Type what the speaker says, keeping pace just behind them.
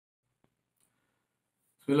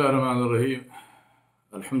بسم الله الرحمن الرحيم.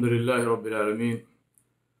 الحمد لله رب العالمين،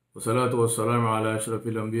 والصلاة والسلام على أشرف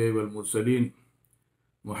الأنبياء والمرسلين،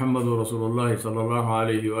 محمد رسول الله صلى الله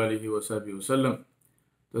عليه وآله وصحبه وسلم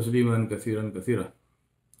تسليما كثيرا كثيرا.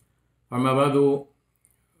 أما بعد,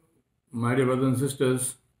 my dear brothers and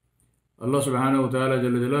sisters, Allah subhanahu wa ta'ala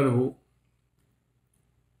jalla jalaluhu,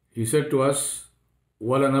 He said to us,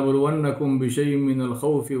 وَلَنَبْلُوَنَّكُمْ بِشَيْءٍ مِّنَ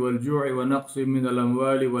الْخَوْفِ وَالْجُوعِ وَنَقْصٍ مِّنَ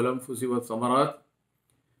الْأَمْوَالِ وَالْأَنفُسِ وَالثَّمَرَاتِ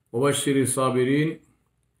وَبَشِّرِ الصَّابِرِينَ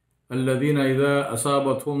الَّذِينَ إِذَا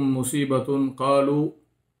أَصَابَتْهُم مُّصِيبَةٌ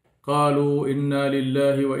قالوا إِنَّا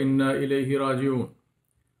لِلَّهِ وَإِنَّا إِلَيْهِ راجعون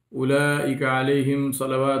أُولَئِكَ عَلَيْهِمْ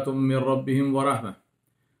صَلَوَاتٌ مِّن رَّبِّهِمْ وَرَحْمَةٌ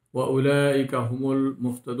وَأُولَئِكَ هُمُ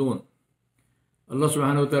الْمُهْتَدُونَ. Allah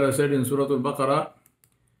subhanahu wa ta'ala said in Surah Al-Baqarah,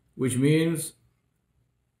 which means,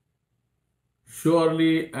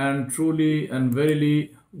 surely and truly and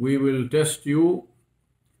verily we will test you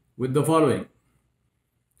with the following.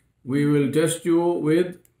 We will test you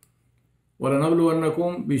with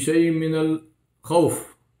وَلَنَبْلُوَنَّكُمْ بِشَيْءٍ مِّنَ الْخَوْفِ,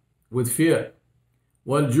 with fear,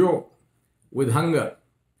 وَالْجُوعِ, with hunger,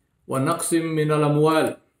 وَنَقْصٍ مِّنَ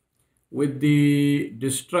الْأَمْوَالِ, with the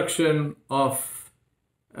destruction of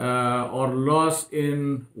or loss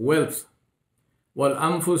in wealth,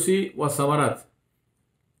 وَالْأَنفُسِ وَالثَّمَرَاتِ,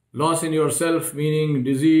 loss in yourself meaning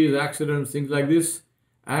disease, accidents, things like this,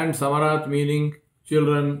 and samarat meaning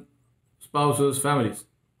children, spouses, families.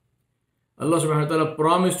 Allah subhanahu wa ta'ala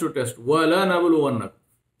promised to test. وَلَا نَبْلُوَنَّكُمْ,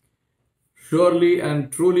 surely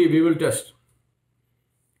and truly we will test.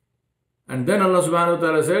 And then Allah subhanahu wa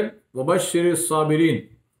ta'ala said, وَبَشِّرِ الصَّابِرِينَ,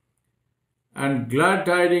 and glad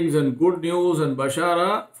tidings and good news and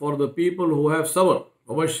bashara for the people who have sabr.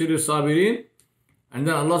 وَبَشِّرِ الصَّابِرِينَ. And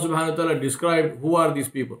then Allah subhanahu wa ta'ala described who are these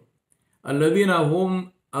people. الَّذِينَ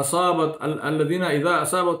إِذَا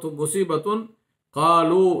أَصَابَتْهُمْ مُصِيبَةٌ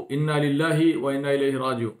قَالُوا إِنَّا لِلَّهِ وَإِنَّا إِلَيْهِ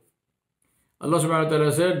راجعون. Allah subhanahu wa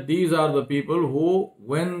ta'ala said, these are the people who,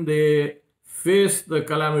 when they face the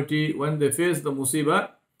calamity, when they face the musibah,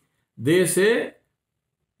 they say,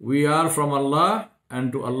 we are from Allah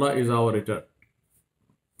and to Allah is our return.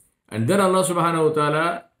 And then Allah subhanahu wa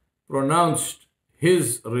ta'ala pronounced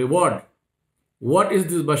His reward. What is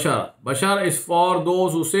this bashara? Bashara is for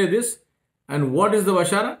those who say this. And what is the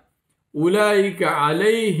bashara? أُولَٰئِكَ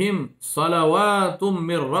عَلَيْهِمْ صَلَوَاتٌ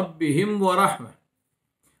مِّن رَبِّهِمْ وَرَحْمَةٌ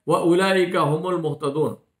وَأُولَٰئِكَ هُمُ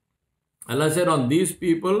الْمُهْتَدُونَ. Allah said, on these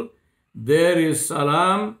people there is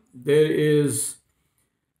salam, there is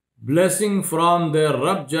blessing from their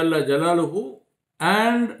Rabb Jalla Jalaluhu,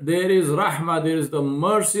 and there is rahmah, there is the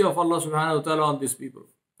mercy of Allah subhanahu wa ta'ala on these people.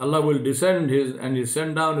 Allah will descend He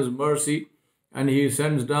send down His mercy, and He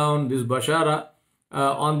sends down this bashara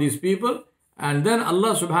on these people. And then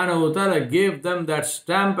Allah subhanahu wa ta'ala gave them that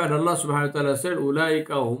stamp, and Allah subhanahu wa ta'ala said, أُولَٰئِكَ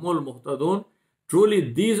هُمُ الْمُهْتَدُونَ.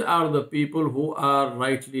 Truly these are the people who are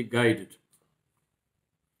rightly guided.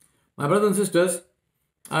 My brothers and sisters,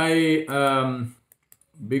 I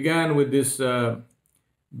began with this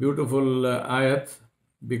beautiful ayat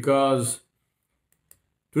because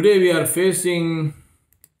today we are facing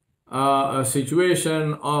a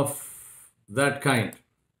situation of that kind.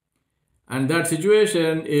 And that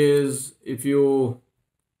situation is, if you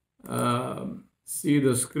see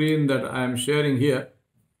the screen that I am sharing here,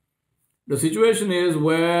 the situation is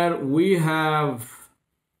where we are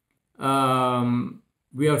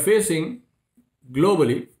facing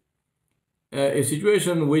globally a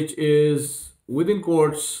situation which is, within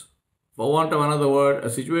quotes, for want of another word, a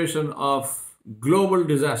situation of global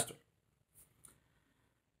disaster.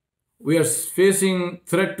 We are facing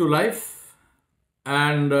threat to life,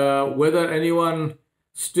 and whether anyone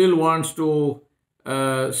still wants to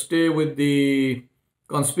stay with the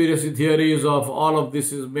conspiracy theories of all of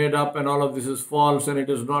this is made up and all of this is false and it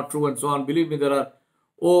is not true and so on. Believe me, there are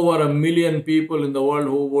over 1 million people in the world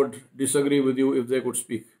who would disagree with you if they could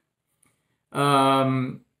speak.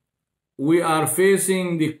 We are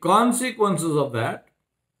facing the consequences of that,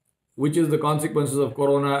 which is the consequences of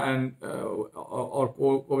Corona and or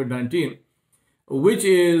COVID-19, which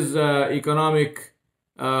is economic,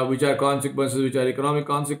 which are economic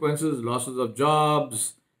consequences, losses of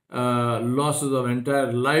jobs, losses of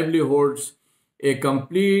entire livelihoods, a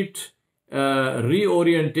complete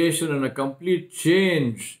reorientation and a complete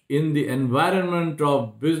change in the environment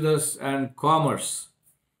of business and commerce,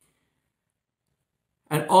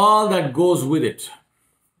 and all that goes with it.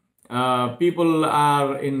 People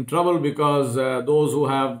are in trouble because those who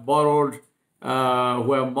have borrowed,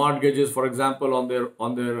 who have mortgages, for example,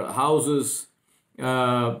 on their houses,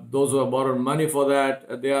 those who have borrowed money for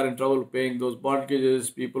that, they are in trouble paying those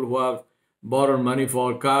mortgages. People who have borrowed money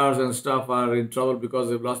for cars and stuff are in trouble because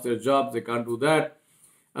they've lost their jobs, they can't do that.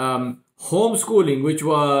 homeschooling, which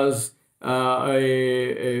was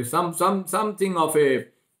something of a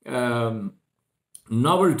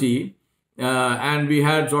novelty, and we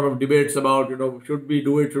had sort of debates about, should we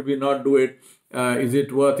do it, should we not do it, is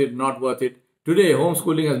it worth it, not worth it. Today,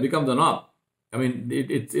 homeschooling has become the norm. I mean,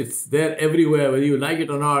 it's there everywhere, whether you like it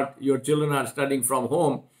or not. Your children are studying from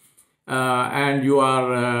home, and you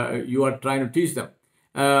are trying to teach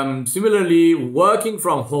them. Similarly, working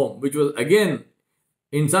from home, which was again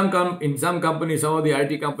in some companies, some of the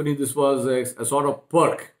IT companies, this was a sort of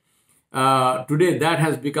perk. Today, that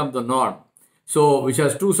has become the norm. So, which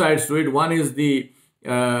has two sides to it. One is the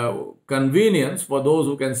convenience for those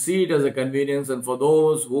who can see it as a convenience, and for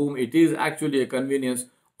those whom it is actually a convenience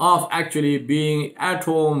of actually being at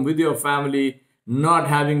home with your family, not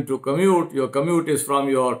having to commute. Your commute is from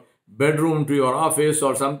your bedroom to your office,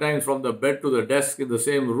 or sometimes from the bed to the desk in the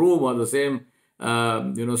same room or the same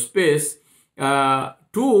space.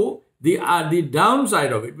 To the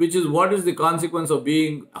downside of it, which is what is the consequence of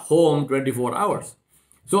being home 24 hours.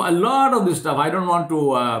 So a lot of this stuff, I don't want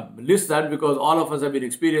to list that because all of us have been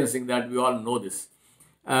experiencing that. We all know this.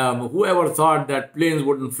 Whoever thought that planes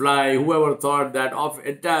wouldn't fly, whoever thought that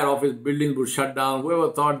entire office buildings would shut down,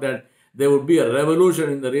 whoever thought that there would be a revolution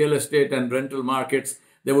in the real estate and rental markets,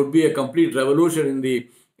 there would be a complete revolution in the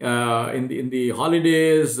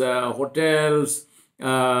holidays, hotels,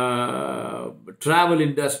 travel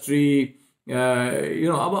industry,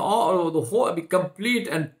 the whole complete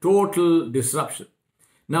and total disruption.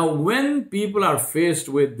 Now, when people are faced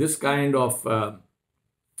with this kind of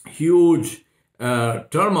huge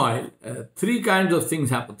turmoil, three kinds of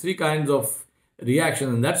things happen, three kinds of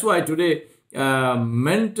reactions. And that's why today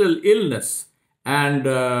mental illness and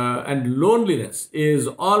loneliness is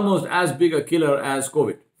almost as big a killer as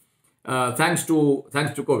COVID. Thanks to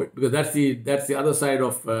COVID, because that's the other side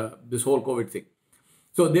of this whole COVID thing.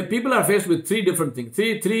 So the people are faced with three different things,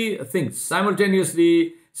 three things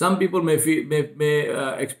simultaneously. Some people may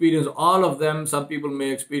experience all of them. Some people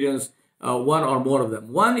may experience one or more of them.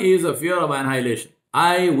 One is a fear of annihilation.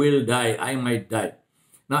 I will die. I might die.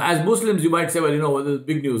 Now, as Muslims, you might say, well, this is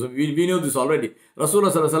big news. We knew this already. Rasulullah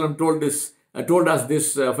Sallallahu Alaihi Wasallam told us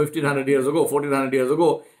this 1400 years ago,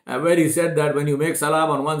 where he said that when you make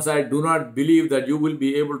salam on one side, do not believe that you will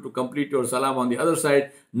be able to complete your salam on the other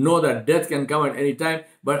side. Know that death can come at any time.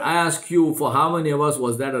 But I ask you, for how many of us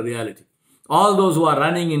was that a reality? All those who are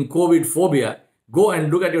running in COVID phobia, go and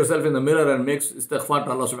look at yourself in the mirror and make istighfar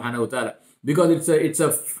to Allah subhanahu wa ta'ala. Because it's a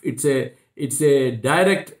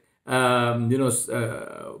direct,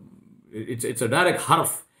 it's a direct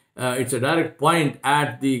harf. It's a direct point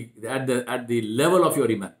at the level of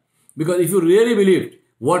your iman. Because if you really believed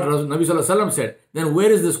what Nabi Sallallahu Alaihi Wasallam said, then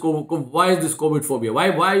where is this why is this COVID phobia? Why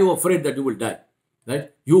are you afraid that you will die?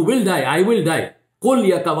 Right? You will die. I will die. قُلْ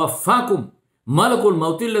يَتَوَفَّاكُمْ مَلَكُ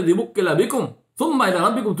الْمَوْتِ الَّذِي وُكِّلَ بِكُمْ ثُمَّ إِلَىٰ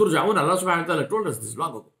رَبِّكُمْ تُرْجَعُونَ. Allah subhanahu wa ta'ala told us this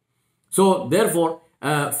long ago. So therefore,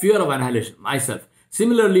 fear of annihilation, myself.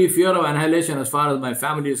 Similarly, fear of annihilation as far as my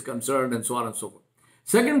family is concerned, and so on and so forth.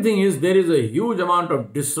 Second thing is, there is a huge amount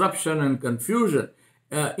of disruption and confusion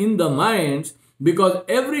in the minds, because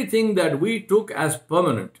everything that we took as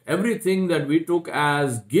permanent, everything that we took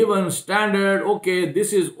as given standard, okay,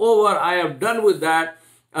 this is over, I have done with that,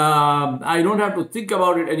 I don't have to think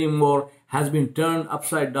about it anymore, has been turned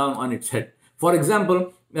upside down on its head. For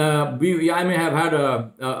example, I may have had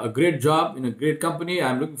a great job in a great company.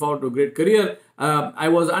 I'm looking forward to a great career. I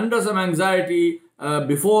was under some anxiety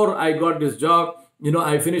before I got this job.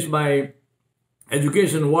 I finished my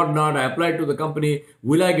education, whatnot. I applied to the company.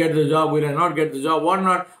 Will I get the job? Will I not get the job?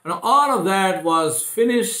 Whatnot. And all of that was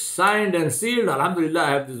finished, signed and sealed. Alhamdulillah,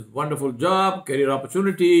 I have this wonderful job, career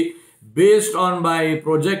opportunity. Based on my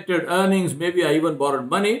projected earnings, maybe I even borrowed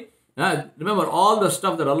money. Remember, all the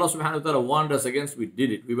stuff that Allah subhanahu wa ta'ala warned us against, we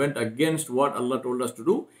did it. We went against what Allah told us to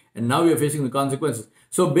do, and now we are facing the consequences.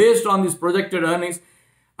 So based on these projected earnings,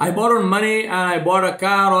 I borrowed money and I bought a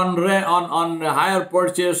car on hire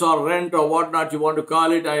purchase or rent or whatnot you want to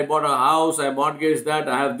call it. I bought a house, I mortgaged that,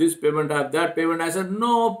 I have this payment, I have that payment. I said,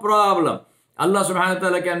 no problem. Allah subhanahu wa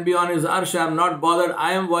ta'ala can be on his arsh. I'm not bothered.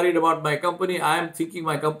 I am worried about my company. I am thinking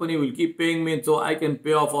my company will keep paying me so I can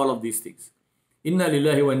pay off all of these things. Inna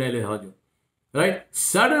lillahi wa inna ilayhi raji'un. Right?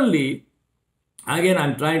 Suddenly, again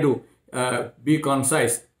I'm trying to be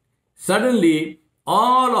concise. Suddenly,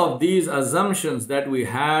 all of these assumptions that we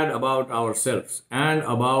had about ourselves and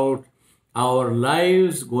about our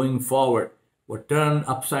lives going forward were turned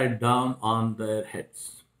upside down on their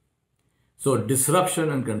heads. So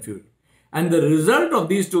disruption and confusion. And the result of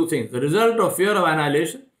these two things, the result of fear of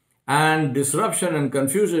annihilation and disruption and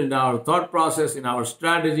confusion in our thought process, in our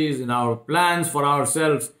strategies, in our plans for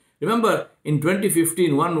ourselves. Remember, in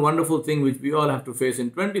 2015, one wonderful thing which we all have to face.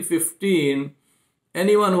 In 2015,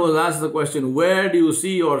 anyone who was asked the question, where do you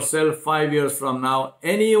see yourself 5 years from now?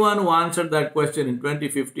 Anyone who answered that question in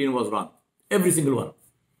 2015 was wrong. Every single one.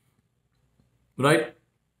 Right?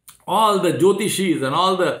 All the Jyotishis and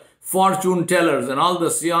all the fortune tellers and all the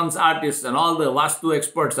seance artists and all the Vastu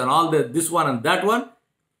experts and all the this one and that one,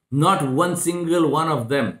 not one single one of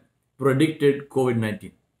them predicted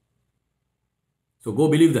COVID-19. So go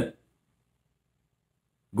believe them.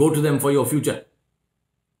 Go to them for your future.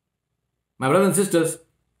 My brothers and sisters,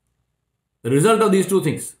 the result of these two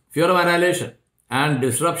things, fear of annihilation and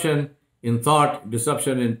disruption in thought,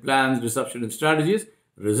 disruption in plans, disruption in strategies,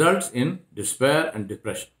 results in despair and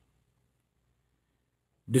depression.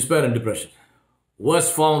 Despair and depression.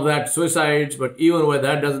 Worst form of that, suicides, but even where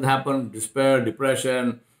that doesn't happen, despair,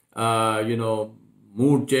 depression,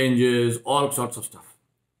 mood changes, all sorts of stuff.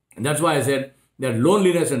 And that's why I said that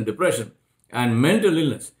loneliness and depression and mental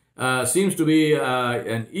illness seems to be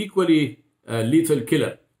an equally lethal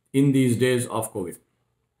killer in these days of COVID.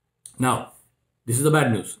 Now, this is the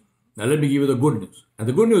bad news. Now let me give you the good news. And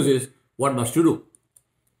the good news is, what must you do?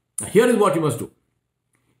 Now here is what you must do,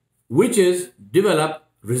 which is develop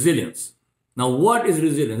resilience. Now what is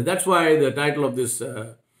resilience? That's why the title of this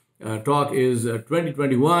talk is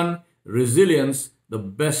 2021, Resilience, the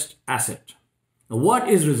Best Asset. Now what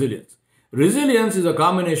is resilience? Resilience is a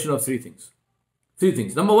combination of three things. Three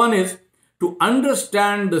things. Number one is to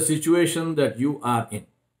understand the situation that you are in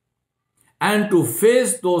and to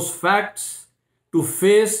face those facts, to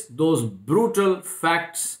face those brutal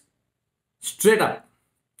facts straight up.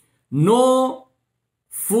 No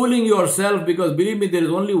fooling yourself, because believe me, there is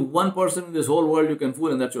only one person in this whole world you can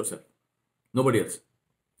fool, and that's yourself. Nobody else.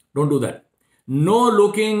 Don't do that. No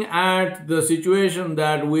looking at the situation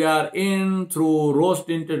that we are in through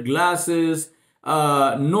rose-tinted glasses.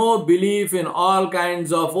 No belief in all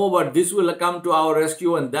kinds of, oh, but this will come to our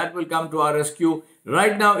rescue and that will come to our rescue.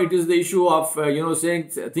 Right now, it is the issue of,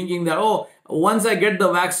 thinking that, oh, once I get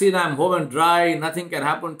the vaccine, I'm home and dry, nothing can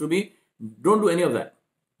happen to me. Don't do any of that.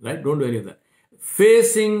 Right? Don't do any of that.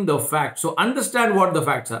 Facing the facts. So understand what the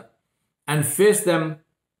facts are and face them,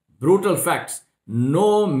 brutal facts.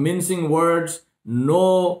 No mincing words,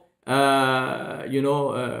 no fooling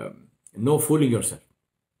yourself.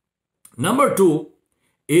 Number two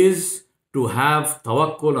is to have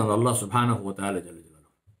tawakkul on Allah subhanahu wa ta'ala.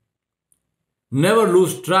 Never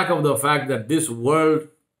lose track of the fact that this world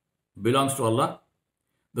belongs to Allah,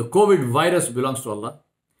 the COVID virus belongs to Allah,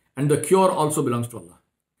 and the cure also belongs to Allah.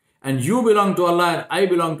 And you belong to Allah and I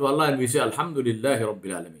belong to Allah, and we say Alhamdulillahi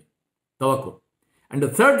Rabbil Alameen. Tawakkul. And the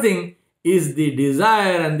third thing is the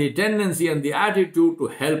desire and the tendency and the attitude to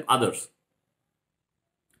help others.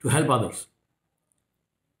 To help others.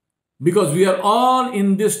 Because we are all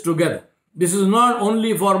in this together. This is not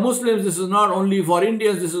only for Muslims, this is not only for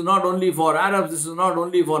Indians, this is not only for Arabs, this is not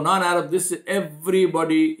only for non-Arabs, this is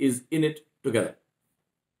everybody is in it together.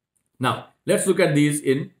 Now, let's look at these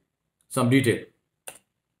in some detail.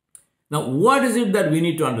 Now, what is it that we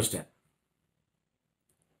need to understand?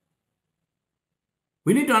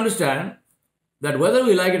 We need to understand that whether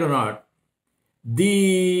we like it or not,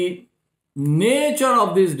 the nature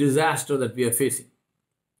of this disaster that we are facing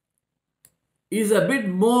is a bit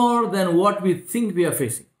more than what we think we are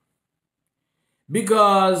facing.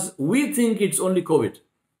 Because we think it's only COVID.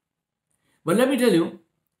 But let me tell you,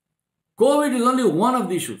 COVID is only one of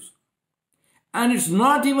the issues. And it's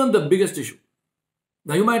not even the biggest issue.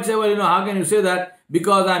 Now you might say, well, how can you say that?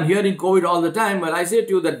 Because I'm hearing COVID all the time. Well, I say to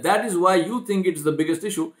you that that is why you think it's the biggest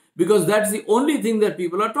issue, because that's the only thing that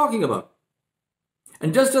people are talking about.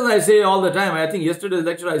 And just as I say all the time, I think yesterday's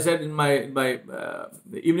lecture I said in my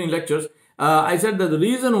evening lectures, I said that the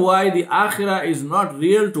reason why the Akhirah is not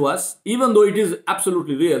real to us, even though it is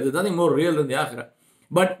absolutely real, there's nothing more real than the Akhirah.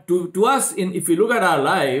 But to us, if you look at our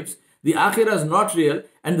lives, the Akhirah is not real.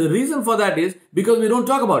 And the reason for that is because we don't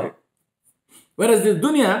talk about it. Whereas this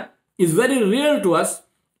dunya is very real to us,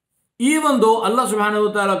 even though Allah subhanahu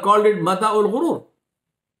wa ta'ala called it mata'ul ghurur.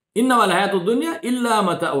 Inna wal hayatul dunya illa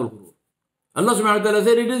mata'ul ghurur. Allah subhanahu wa ta'ala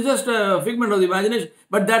said it is just a figment of the imagination.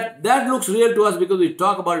 But that looks real to us because we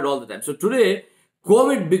talk about it all the time. So today,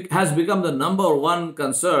 COVID has become the number one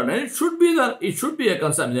concern. And it should be a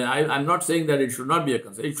concern. I'm not saying that it should not be a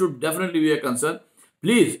concern. It should definitely be a concern.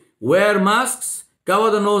 Please wear masks, cover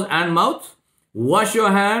the nose and mouth, wash your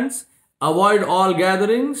hands, avoid all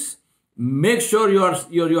gatherings, make sure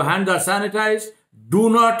your hands are sanitized, do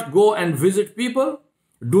not go and visit people,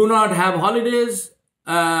 do not have holidays,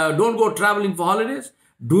 don't go traveling for holidays,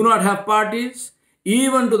 Do not have parties.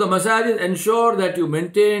 Even to the masajid, ensure that you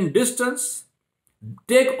maintain distance.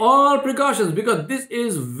 Take all precautions because this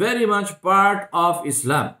is very much part of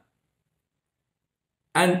Islam.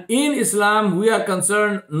 And in Islam, we are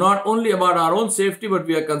concerned not only about our own safety, but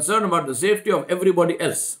we are concerned about the safety of everybody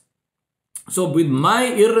else. So with my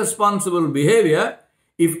irresponsible behavior,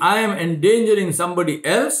 if I am endangering somebody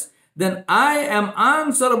else, then I am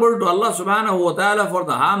answerable to Allah subhanahu wa ta'ala for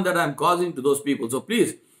the harm that I am causing to those people. So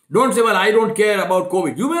please, don't say, well, I don't care about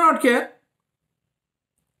COVID. You may not care,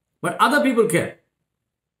 but other people care.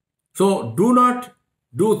 So do not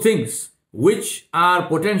do things which are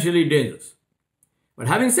potentially dangerous. But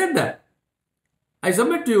having said that, I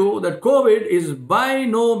submit to you that COVID is by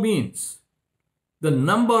no means the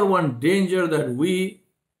number one danger that we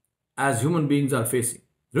as human beings are facing.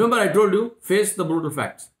 Remember, I told you, face the brutal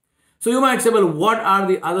facts. So you might say, well, what are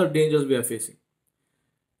the other dangers we are facing?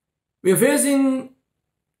 We are facing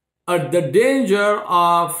the danger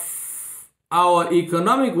of our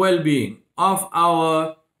economic well-being, of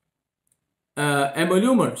our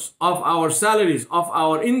emoluments, of our salaries, of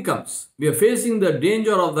our incomes. We are facing the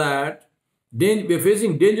danger of that. We are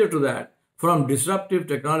facing danger to that from disruptive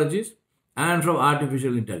technologies and from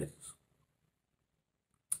artificial intelligence.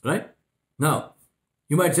 Right? Now,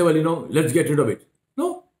 you might say, well, let's get rid of it.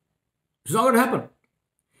 No, it's not going to happen.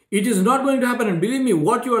 It is not going to happen. And believe me,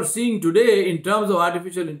 what you are seeing today in terms of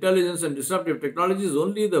artificial intelligence and disruptive technology is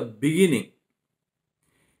only the beginning.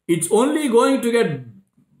 It's only going to get,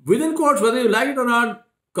 within quotes, whether you like it or not,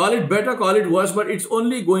 call it better, call it worse, but it's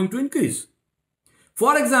only going to increase.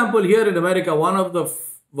 For example, here in America, one of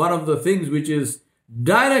the things which is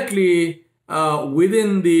directly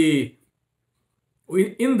in the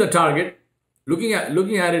target, looking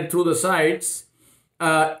at it through the sights,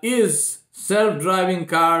 is self-driving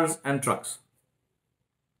cars and trucks.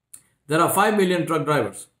 There are 5 million truck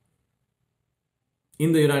drivers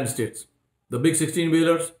in the United States. The big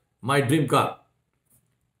 16-wheelers, my dream car.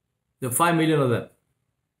 There are 5 million of them.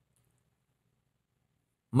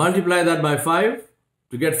 Multiply that by 5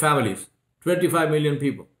 to get families. 25 million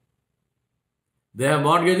people. They have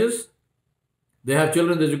mortgages. They have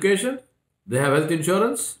children's education. They have health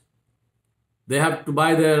insurance. They have to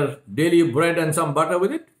buy their daily bread and some butter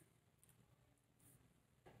with it.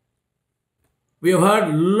 We have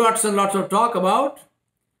heard lots and lots of talk about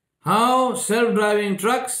how self-driving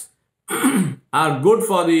trucks are good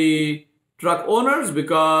for the truck owners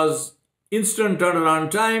because instant turnaround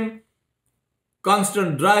time,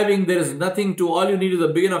 constant driving, there is nothing to, all you need is a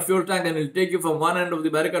big enough fuel tank and it will take you from one end of the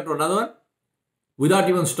America to another one without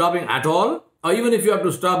even stopping at all, or even if you have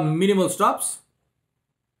to stop, minimal stops.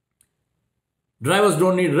 Drivers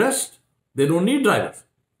don't need rest. They don't need drivers.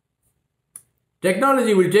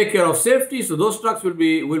 Technology will take care of safety, so those trucks will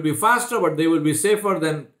be faster, but they will be safer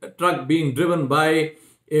than a truck being driven by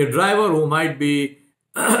a driver who might be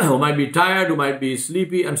tired, who might be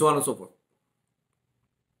sleepy, and so on and so forth.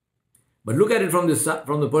 But look at it from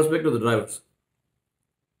the perspective of the drivers.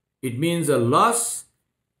 It means a loss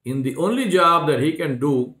in the only job that he can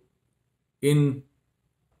do in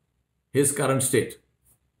his current state.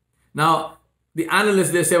 Now, the analysts,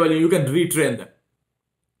 they say, well, you can retrain them.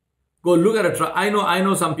 Go look at a truck. I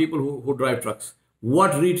know some people who drive trucks.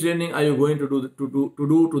 What retraining are you going to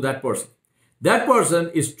do to that person? That person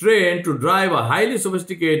is trained to drive a highly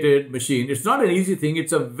sophisticated machine. It's not an easy thing.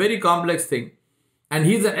 It's a very complex thing. And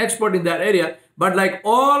he's an expert in that area. But like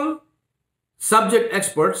all subject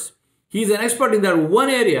experts, he's an expert in that one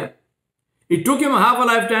area. It took him half a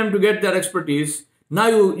lifetime to get that expertise. Now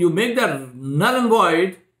you make that null and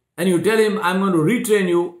void and you tell him, I'm going to retrain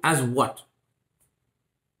you as what?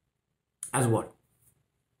 As what?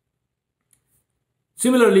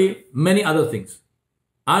 Similarly, many other things.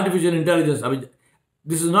 Artificial intelligence. I mean,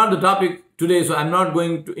 this is not the topic today, so I'm not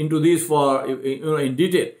going into these in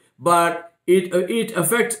detail. But it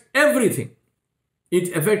affects everything.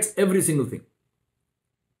 It affects every single thing,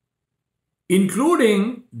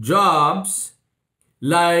 including jobs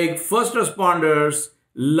like first responders,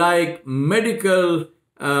 like medical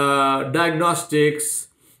diagnostics,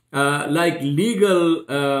 like legal,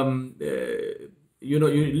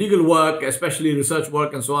 legal work, especially research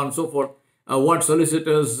work and so on and so forth, what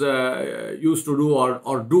solicitors used to do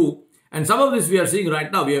or do. And some of this we are seeing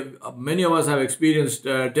right now. Many of us have experienced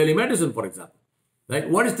telemedicine, for example. Right?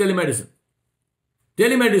 What is telemedicine?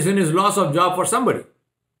 Telemedicine is loss of job for somebody.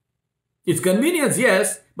 It's convenience,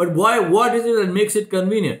 yes, but what is it that makes it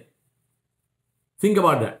convenient? Think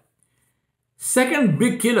about that. Second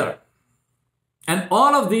big killer, and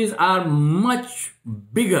all of these are much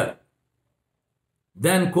bigger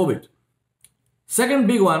than COVID. Second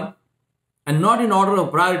big one and not in order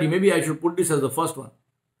of priority, maybe I should put this as the first one,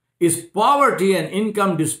 is poverty and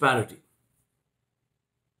income disparity.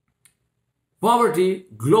 Poverty,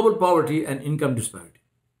 global poverty and income disparity.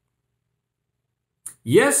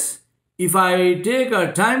 Yes, if I take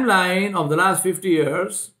a timeline of the last 50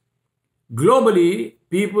 years, globally,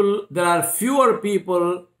 there are fewer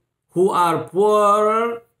people who are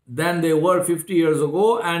poorer than they were 50 years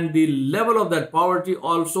ago, and the level of that poverty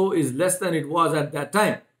also is less than it was at that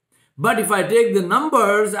time. But if I take the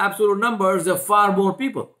numbers, absolute numbers, there are far more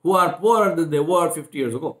people who are poorer than they were 50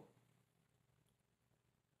 years ago.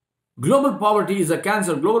 Global poverty is a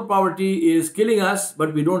cancer. Global poverty is killing us,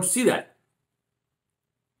 but we don't see that.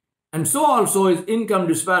 And so also is income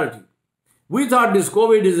disparity. We thought this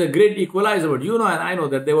COVID is a great equalizer, but you know and I know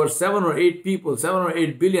that there were 7 or 8 people, 7 or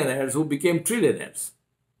 8 billionaires who became trillionaires.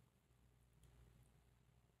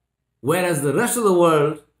 Whereas the rest of the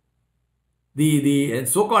world, the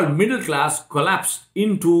so-called middle class collapsed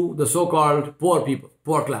into the so-called poor people,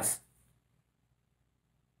 poor class.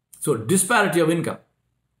 So disparity of income.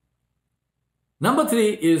 Number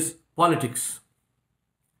 3 is politics.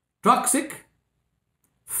 Toxic,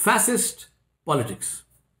 fascist politics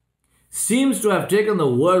seems to have taken the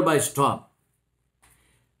world by storm.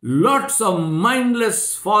 Lots of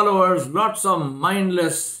mindless followers, lots of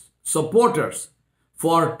mindless supporters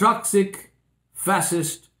for toxic,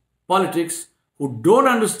 fascist politics who don't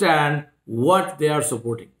understand what they are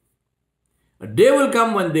supporting. A day will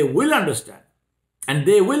come when they will understand and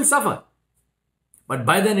they will suffer. But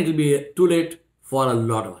by then it will be too late for a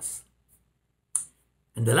lot of us.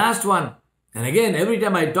 And the last one, and again, every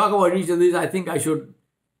time I talk about each of these, I think I should,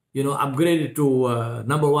 upgrade it to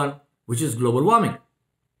number 1, which is global warming.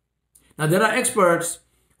 Now, there are experts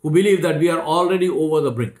who believe that we are already over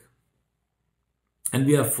the brink, and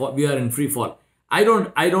we are in free fall. I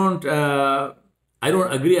don't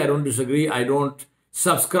agree. I don't disagree. I don't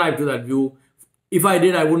subscribe to that view. If I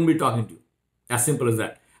did, I wouldn't be talking to you. As simple as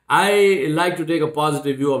that. I like to take a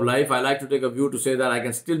positive view of life. I like to take a view to say that I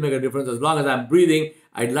can still make a difference as long as I'm breathing.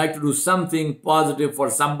 I'd like to do something positive for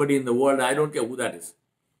somebody in the world. I don't care who that is.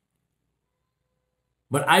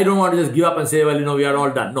 But I don't want to just give up and say, well, we are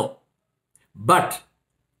all done. No. But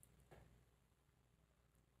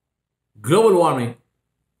global warming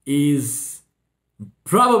is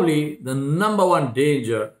probably the number 1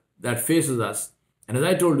 danger that faces us. And as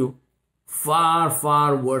I told you, far,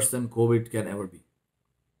 far worse than COVID can ever be.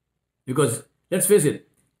 Because let's face it,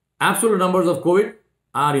 absolute numbers of COVID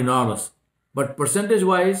are enormous. But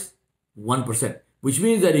percentage-wise, 1%. Which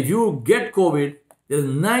means that if you get COVID, there's a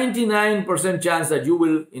 99% chance that you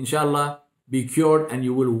will, inshallah, be cured and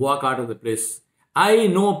you will walk out of the place. I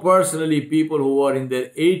know personally people who are in their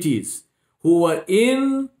 80s, who were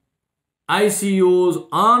in ICUs,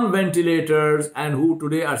 on ventilators, and who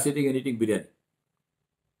today are sitting and eating biryani.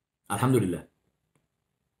 Alhamdulillah.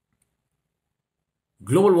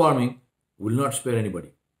 Global warming will not spare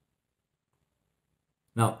anybody.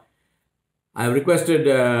 Now, I have requested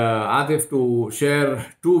Atif to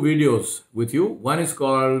share 2 videos with you. One is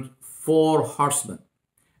called 4 Horsemen,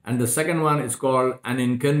 and the second one is called An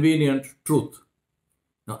Inconvenient Truth.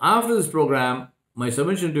 Now, after this program, my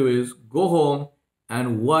submission to you is go home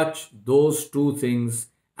and watch those 2 things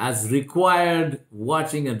as required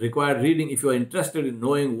watching and required reading if you are interested in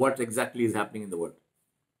knowing what exactly is happening in the world.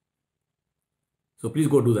 So please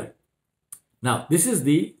go do that. Now, these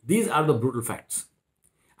are the brutal facts.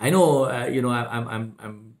 I know,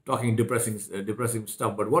 I'm talking depressing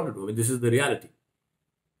stuff, but what to do? I mean, this is the reality,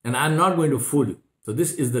 and I'm not going to fool you. So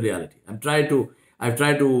this is the reality. I've tried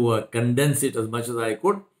to condense it as much as I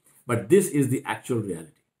could, but this is the actual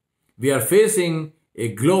reality. We are facing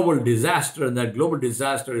a global disaster, and that global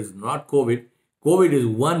disaster is not COVID. COVID is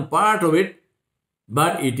one part of it,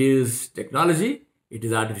 but it is technology, it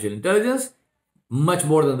is artificial intelligence. Much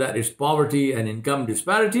more than that, it's poverty and income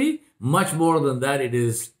disparity. Much more than that, it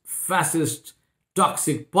is fascist,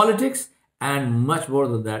 toxic politics. And much more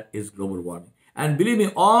than that is global warming. And believe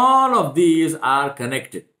me, all of these are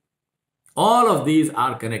connected. All of these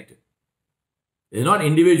are connected. They're not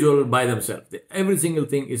individual by themselves. Every single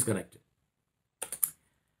thing is connected.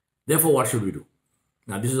 Therefore, what should we do?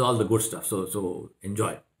 Now, this is all the good stuff, so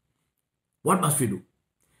enjoy. What must we do?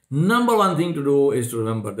 Number 1 thing to do is to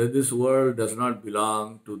remember that this world does not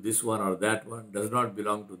belong to this one or that one, does not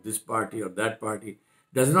belong to this party or that party,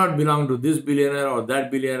 does not belong to this billionaire or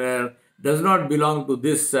that billionaire, does not belong to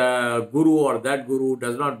this guru or that guru,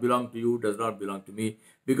 does not belong to you, does not belong to me.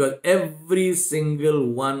 Because every single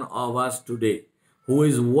one of us today who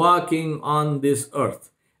is walking on this earth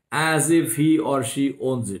as if he or she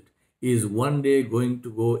owns it is one day going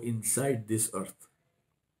to go inside this earth.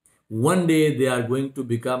 One day they are going to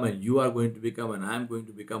become, and you are going to become, and I am going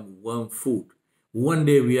to become worm food. One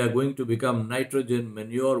day we are going to become nitrogen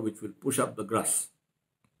manure which will push up the grass.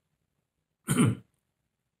 And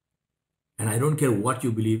I don't care what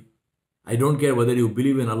you believe. I don't care whether you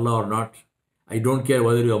believe in Allah or not. I don't care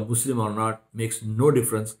whether you are Muslim or not. Makes no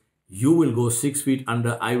difference. You will go 6 feet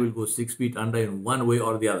under. I will go 6 feet under in one way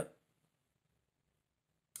or the other.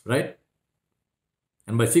 Right?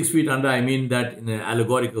 And by 6 feet under, I mean that in an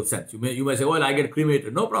allegorical sense. You may say, well, I get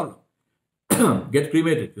cremated. No problem. Get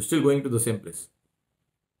cremated. You're still going to the same place.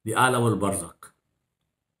 The Alam al-Barzakh.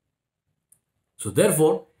 So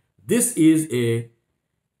therefore, this is a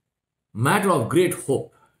matter of great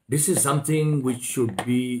hope. This is something which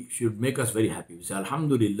should make us very happy. We say,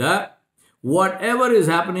 Alhamdulillah, whatever is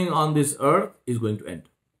happening on this earth is going to end.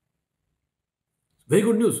 Very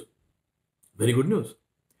good news. Very good news.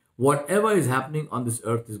 Whatever is happening on this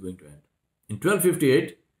earth is going to end. In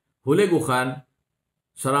 1258, Hulagu Khan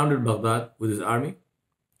surrounded Baghdad with his army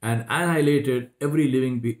and annihilated every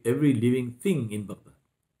living thing in Baghdad.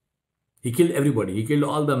 He killed everybody. He killed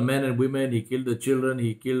all the men and women. He killed the children.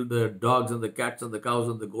 He killed the dogs and the cats and the cows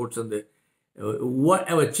and the goats and the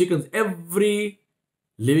whatever, chickens. Every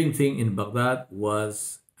living thing in Baghdad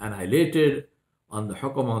was annihilated on the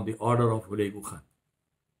hukam, on the order of Hulagu Khan,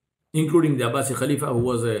 including the Abbasi Khalifa who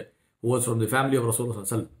was from the family of Rasulullah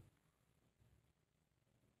ﷺ.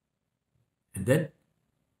 And then,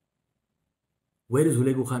 where is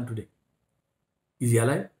Hulagu Khan today? Is he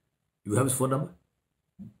alive? You have his phone number?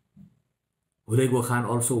 Hulagu Khan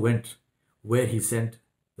also went where he sent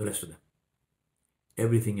the rest of them.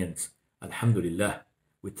 Everything ends. Alhamdulillah.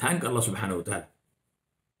 We thank Allah subhanahu wa ta'ala.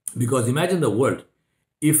 Because imagine the world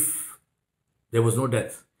if there was no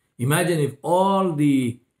death. Imagine if all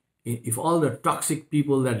the toxic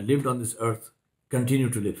people that lived on this earth continue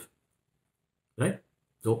to live. Right?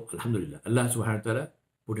 So, Alhamdulillah. Allah subhanahu wa ta'ala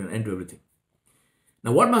put an end to everything.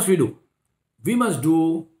 Now, what must we do? We must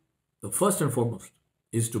do the first and foremost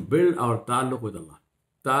is to build our ta'alluq with Allah.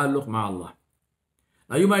 Ta'alluq ma'allah.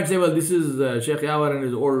 Now you might say, well, this is Sheikh Yawar and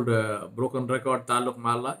his old broken record, ta'alluq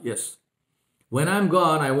ma'allah. Yes. When I'm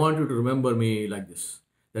gone, I want you to remember me like this.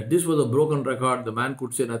 That this was a broken record. The man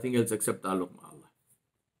could say nothing else except ta'alluq ma'allah.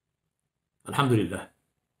 Alhamdulillah.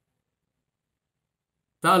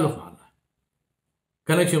 Ta'alluq ma'allah.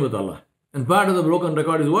 Connection with Allah. And part of the broken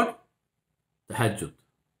record is what? Tahajjud.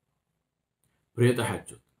 Pray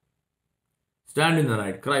tahajjud. Stand in the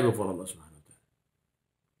night, cry before Allah subhanahu wa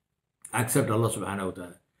ta'ala. Accept Allah subhanahu wa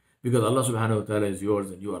ta'ala. Because Allah subhanahu wa ta'ala is yours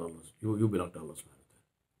and you are Allah's. You belong to Allah subhanahu wa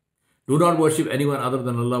ta'ala. Do not worship anyone other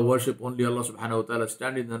than Allah. Worship only Allah subhanahu wa ta'ala.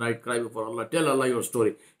 Stand in the night, cry before Allah. Tell Allah your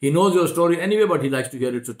story. He knows your story anyway, but He likes to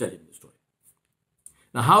hear it, so tell Him the story.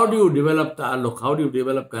 Now, how do you develop ta'alluq? How do you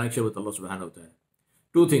develop connection with Allah subhanahu wa ta'ala?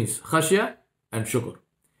 Two things, khashya and shukr.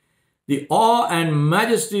 The awe and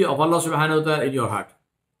majesty of Allah subhanahu wa ta'ala in your heart.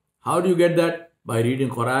 How do you get that? By reading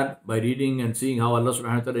Quran, by reading and seeing how Allah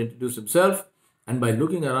subhanahu wa ta'ala introduced Himself, and by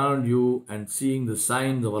looking around you and seeing the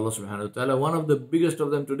signs of Allah subhanahu wa ta'ala. One of the biggest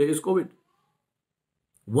of them today is COVID.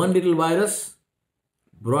 One little virus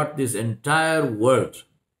brought this entire world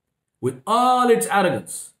with all its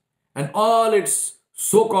arrogance and all its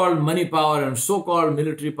so-called money power and so-called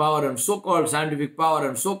military power and so-called scientific power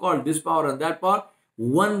and so-called this power and that power.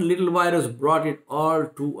 One little virus brought it all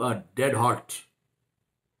to a dead halt.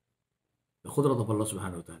 The khudrat of Allah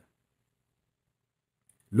subhanahu wa ta'ala.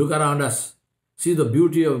 Look around us. See the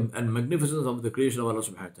beauty and magnificence of the creation of Allah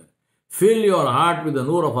subhanahu wa ta'ala. Fill your heart with the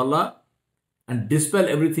nur of Allah and dispel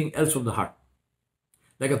everything else from the heart.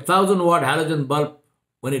 Like a 1,000-watt halogen bulb,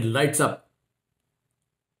 when it lights up,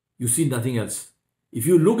 you see nothing else. If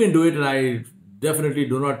you look into it, and I definitely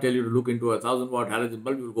do not tell you to look into a 1,000-watt halogen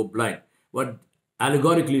bulb, you will go blind. But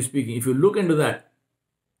allegorically speaking, if you look into that,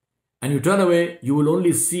 and you turn away, you will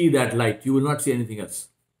only see that light. You will not see anything else.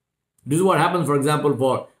 This is what happens, for example,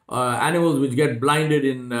 for animals which get blinded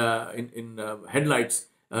in headlights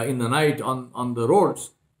in the night on the roads.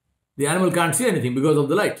 The animal can't see anything because of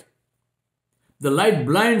the light. The light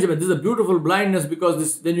blinds him. This is a beautiful blindness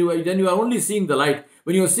because then you are only seeing the light.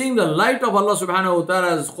 When you are seeing the light of Allah subhanahu wa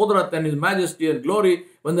ta'ala's khudrat and His majesty and glory,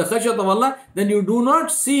 when the khashyat of Allah, then you do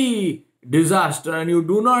not see disaster and you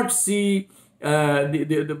do not see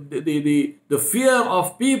the fear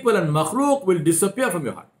of people and makhluk will disappear from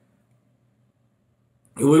your heart.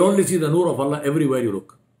 You will only see the nur of Allah everywhere you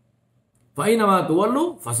look. فَإِنَمَا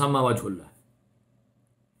تُوَلُّوا فَسَمَّا وَجْهُ اللَّهِ.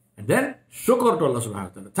 And then, shukr to Allah subhanahu wa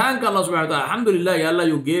ta'ala. Thank Allah subhanahu wa ta'ala. Alhamdulillah, Ya Allah,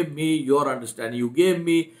 you gave me your understanding.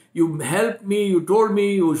 You helped me, you told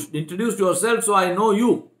me, you introduced yourself, so I know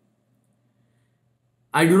you.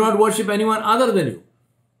 I do not worship anyone other than you.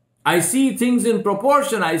 I see things in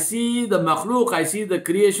proportion. I see the makhluk, I see the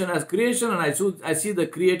creation as creation, and I see the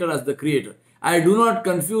creator as the creator. I do not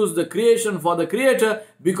confuse the creation for the creator,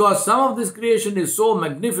 because some of this creation is so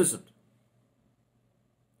magnificent.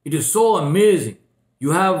 It is so amazing.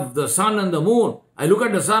 You have the sun and the moon. I look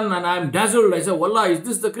at the sun and I am dazzled. I say, Wallah, is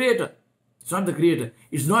this the creator? It's not the creator.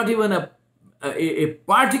 It's not even a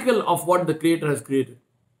particle of what the creator has created.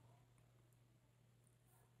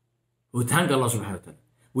 We thank Allah subhanahu wa ta'ala.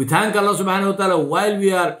 We thank Allah subhanahu wa ta'ala while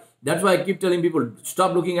we are, that's why I keep telling people,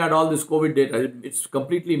 stop looking at all this COVID data. It's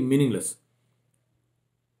completely meaningless.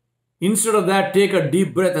 Instead of that, take a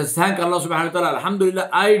deep breath and thank Allah subhanahu wa ta'ala. Alhamdulillah,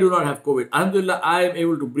 I do not have COVID. Alhamdulillah, I am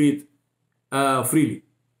able to breathe freely.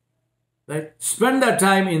 Right? Spend that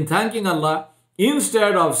time in thanking Allah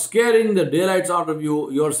instead of scaring the daylights out of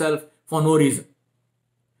yourself for no reason.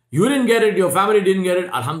 You didn't get it, your family didn't get it.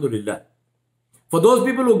 Alhamdulillah. For those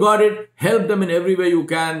people who got it, help them in every way you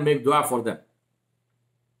can, make dua for them.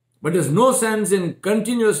 But there's no sense in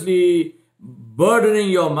continuously burdening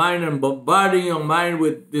your mind and bombarding your mind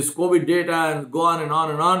with this COVID data and go on and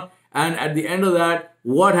on and on. And at the end of that,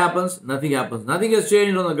 what happens? Nothing happens. Nothing has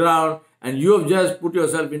changed on the ground, and you have just put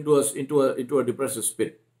yourself into a depressive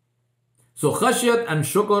spirit. So khashyat and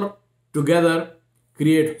shukr together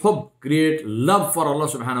create hubb, create love for Allah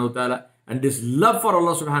subhanahu wa ta'ala. And this love for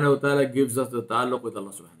Allah subhanahu wa ta'ala gives us the ta'alluq with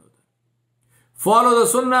Allah subhanahu wa ta'ala. Follow the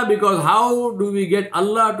sunnah, because how do we get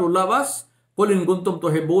Allah to love us? قُلْ إِن كُنْتُمْ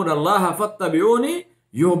تُحِبُّونَ اللَّهَ فَاتَّبِعُونِي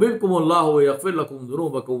يُحْبِبْكُمُ اللَّهُ وَيَغْفِرْ لَكُمْ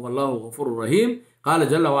ذُنُوبَكُمْ وَاللَّهُ غَفُورٌ رَحِيمٌ قال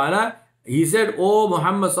جل وعلا. He said, O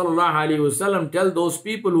Muhammad sallallahu alayhi wasallam, tell those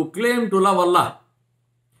people who claim to love Allah.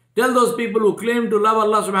 Tell those people who claim to love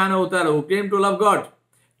Allah subhanahu wa ta'ala, who claim to love God.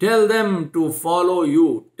 Tell them to follow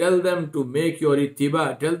you. Tell them to make your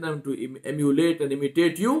ittiba. Tell them to emulate and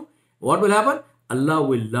imitate you. What will happen? Allah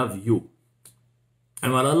will love you.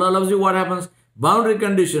 And when Allah loves you, what happens? Boundary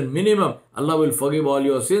condition, minimum. Allah will forgive all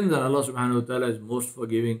your sins, and Allah subhanahu wa ta'ala is most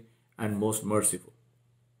forgiving and most merciful.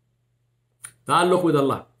 Ta'alluq with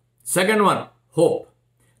Allah. Second one, hope.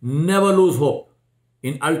 Never lose hope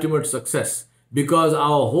in ultimate success, because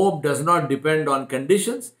our hope does not depend on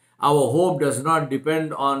conditions. Our hope does not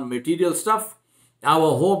depend on material stuff.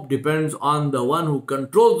 Our hope depends on the one who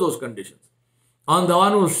controls those conditions, on the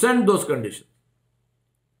one who sent those conditions.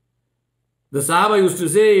 The Sahaba used to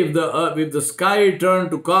say, if the sky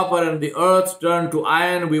turned to copper and the earth turned to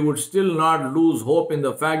iron, we would still not lose hope in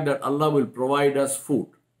the fact that Allah will provide us food.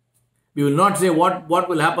 We will not say what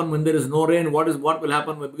will happen when there is no rain, what will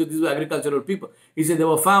happen because these were agricultural people. He said they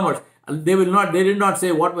were farmers. They did not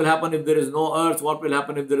say what will happen if there is no earth, what will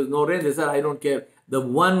happen if there is no rain. They said, I don't care. The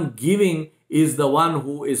one giving is the one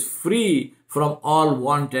who is free from all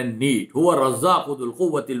want and need. Huwa Razzaq dhul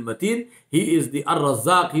quwwatil mateen. He is the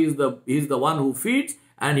Ar-Razzaq. He is the one who feeds,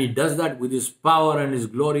 and he does that with his power and his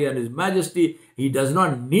glory and his majesty. He does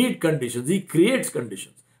not need conditions. He creates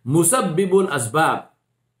conditions. Musabbibul asbab.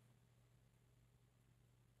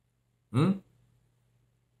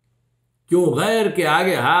 क्यों गैर के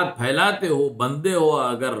आगे हाथ फैलाते हो, बंदे हो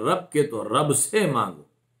अगर रब के तो रब से मांगो.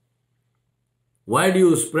 Why do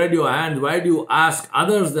you spread your hands? Why do you ask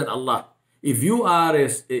others than Allah? If you are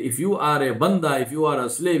a banda, if you are a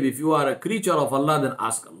slave, if you are a creature of Allah, then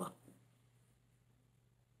ask Allah.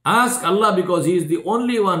 Ask Allah, because He is the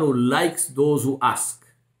only one who likes those who ask.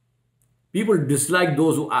 People dislike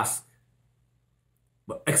those who ask,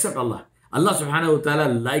 but except Allah. Allah subhanahu wa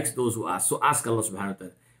ta'ala likes those who ask. So ask Allah subhanahu wa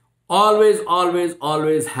ta'ala. Always, always,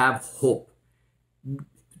 always have hope.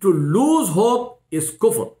 To lose hope is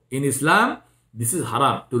kufr. In Islam, this is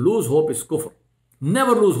haram. To lose hope is kufr.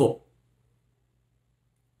 Never lose hope.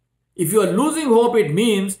 If you are losing hope, it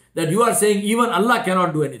means that you are saying even Allah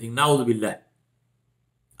cannot do anything. Na'udhu billah.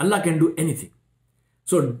 Allah can do anything.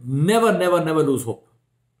 So never, never, never lose hope.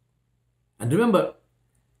 And remember,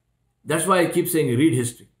 that's why I keep saying read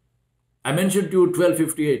history. I mentioned to you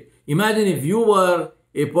 1258. Imagine if you were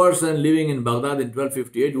a person living in Baghdad in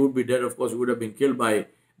 1258, you would be dead. Of course, you would have been killed by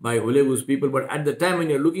Hulaybu's people. But at the time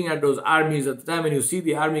when you're looking at those armies, at the time when you see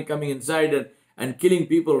the army coming inside and killing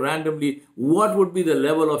people randomly, what would be the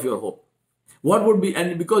level of your hope? What would be,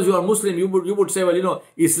 and because you are Muslim, you would say, well, you know,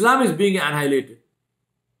 Islam is being annihilated.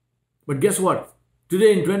 But guess what?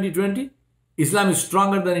 Today in 2020, Islam is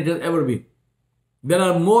stronger than it has ever been. There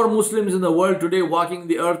are more Muslims in the world today walking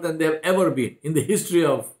the earth than there have ever been in the history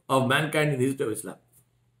of mankind, in the history of Islam.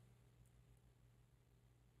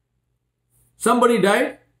 Somebody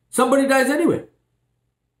died, somebody dies anyway.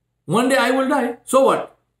 One day I will die, so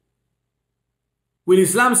what? Will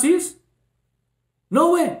Islam cease?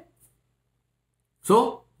 No way.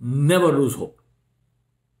 So, never lose hope.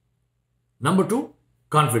 Number two,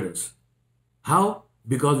 confidence. How?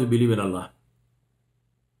 Because we believe in Allah.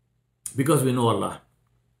 Because we know Allah.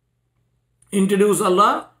 Introduce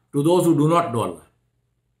Allah to those who do not know Allah.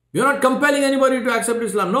 You are not compelling anybody to accept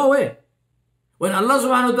Islam. No way. When Allah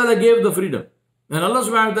subhanahu wa ta'ala gave the freedom, and Allah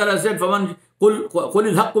subhanahu wa ta'ala said, فَمَنْ قُلِ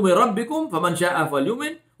الْحَقُّ مِنْ رَبِّكُمْ فَمَنْ شَاءَ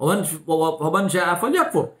فَلْيُؤْمِنْ وَمَنْ شَاءَ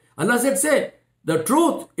فَلْيَكْفُرْ. Allah said, say, the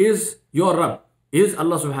truth is your Rabb, is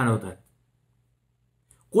Allah subhanahu wa ta'ala.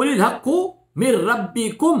 قُلِ الْحَقُّ مِنْ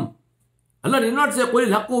رَبِّكُمْ. Allah did not say,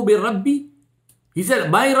 قُلِ الْحَقُّ بِالرَّبِّ. He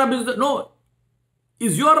said, my Rabb is the, no.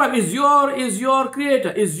 Is your Rabb, is your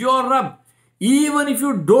creator, is your Rabb. Even if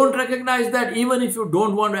you don't recognize that, even if you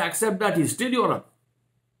don't want to accept that, he's still your Rabb.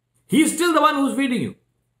 He's still the one who's feeding you.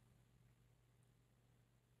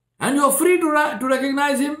 And you're free to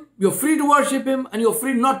recognize him, you're free to worship him, and you're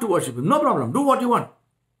free not to worship him. No problem. Do what you want.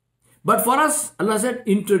 But for us, Allah said,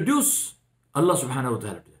 introduce Allah subhanahu wa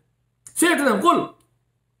ta'ala to them. Say to them, قُلْ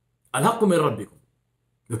الْحَقُّ مِنْ رَبِّكُمْ.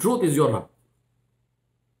 The truth is your Rabb.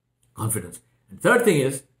 Confidence. And third thing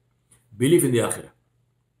is, belief in the Akhirah.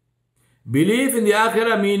 Belief in the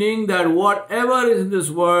Akhirah meaning that whatever is in this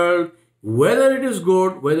world, whether it is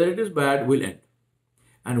good, whether it is bad, will end.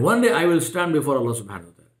 And one day I will stand before Allah subhanahu wa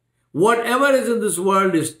ta'ala. Whatever is in this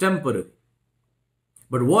world is temporary.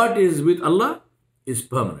 But what is with Allah is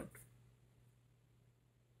permanent.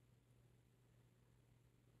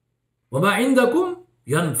 وَمَا عِنْدَكُمْ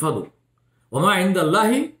يَنْفَضُ وَمَا عِنْدَ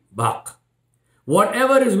اللَّهِ بَاقٍ.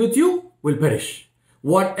 Whatever is with you will perish.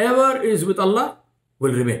 Whatever is with Allah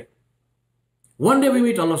will remain. One day we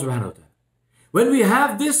meet Allah subhanahu wa ta'ala. When we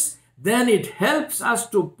have this, then it helps us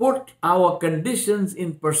to put our conditions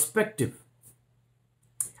in perspective.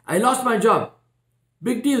 I lost my job.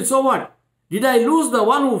 Big deal. So what? Did I lose the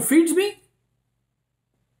one who feeds me?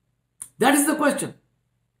 That is the question.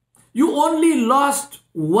 You only lost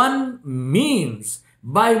one means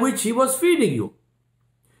by which he was feeding you.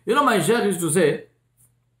 You know, my Shaykh used to say,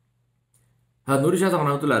 Nuri Shah Sahib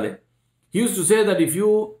Rahmatullah Alayh, he used to say that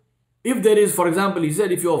if there is, for example, he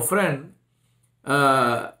said, if your friend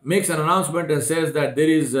makes an announcement and says that there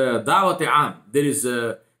is da'wat aam, there is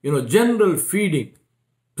general feeding.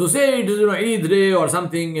 So say it is Eid day or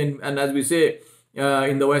something, and as we say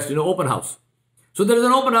in the West, open house. So there is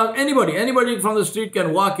an open house. Anybody from the street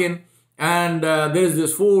can walk in, and there is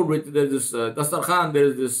this food, there is this dastarkhan, there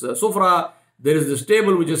is this sufra, there is this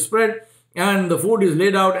table which is spread, and the food is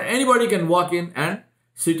laid out. Anybody can walk in and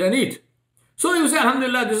sit and eat. So you say,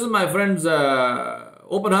 Alhamdulillah, this is my friend's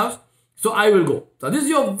open house, so I will go. So this is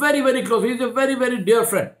your very, very close, he is your very, very dear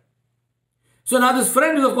friend. So now this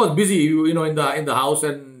friend is of course busy, in the house,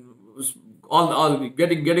 and all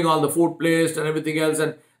getting all the food placed and everything else,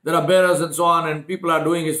 and there are bearers and so on, and people are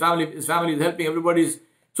doing, his family is helping, everybody's.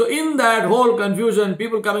 So in that whole confusion,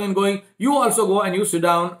 people coming and going, you also go and you sit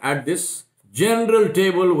down at this general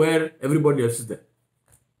table where everybody else is there.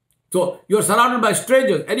 So you're surrounded by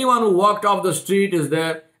strangers. Anyone who walked off the street is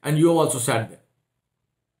there, and you also sat there.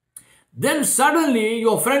 Then suddenly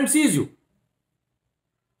your friend sees you.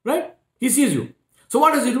 Right? He sees you. So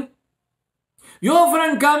what does he do? Your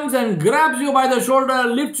friend comes and grabs you by the shoulder,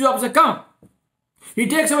 lifts you up, says, come. He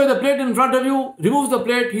takes away the plate in front of you, removes the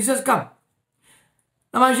plate, he says, come.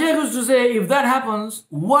 Now my Shaykh used to say, if that happens,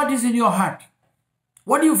 what is in your heart?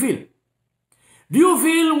 What do you feel? Do you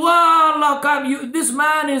feel, wow, this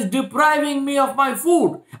man is depriving me of my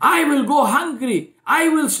food. I will go hungry. I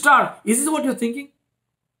will starve. Is this what you're thinking?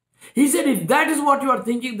 He said, if that is what you are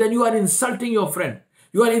thinking, then you are insulting your friend.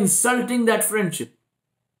 You are insulting that friendship.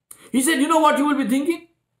 He said, you know what you will be thinking?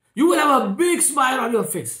 You will have a big smile on your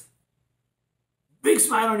face. Big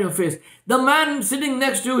smile on your face. The man sitting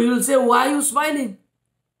next to you, he will say, why are you smiling?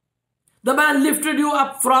 The man lifted you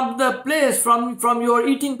up from the place, from your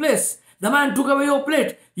eating place. The man took away your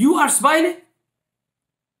plate. You are smiling?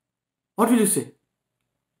 What will you say?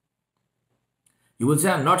 You will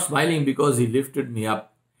say, I'm not smiling because he lifted me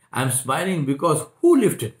up. I'm smiling because who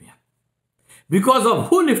lifted me up? Because of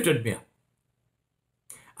who lifted me up?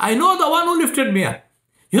 I know the one who lifted me up.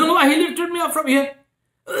 You know why he lifted me up from here?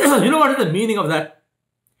 You know what is the meaning of that?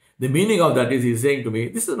 The meaning of that is he's saying to me,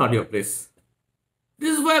 this is not your place.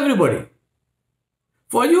 This is for everybody.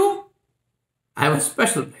 For you, I have a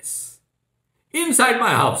special place. Inside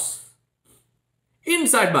my house.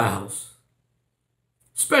 Inside my house.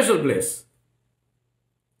 Special place.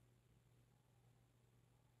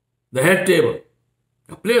 The head table.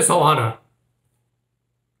 A place of honor.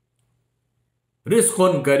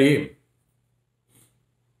 Rizqun Kareem.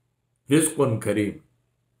 Rizqun Kareem.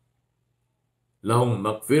 Lahum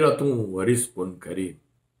maghfiratun wa rizqun Kareem.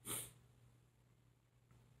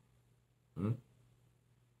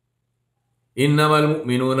 إنما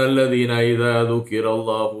المؤمنون الذين إذا ذكر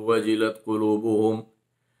الله وجلت قلوبهم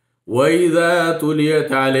وإذا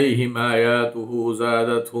تليت عليهم آياته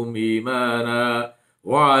زادتهم إيمانا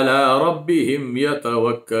وعلى ربهم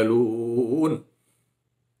يتوكلون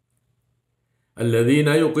الذين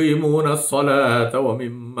يقيمون الصلاة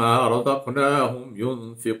ومما رزقناهم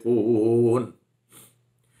ينفقون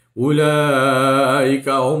أولئك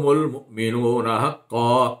هم المؤمنون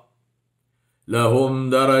حقا لهم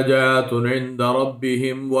درجات عند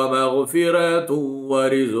ربهم ومغفرة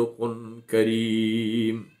ورزق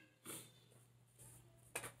كريم.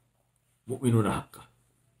 مؤمنون حقا.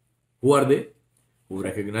 Who are they? Who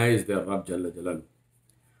recognize their Rabb Jalla Jalalu,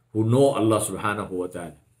 who know Allah subhanahu wa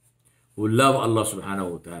ta'ala, who love Allah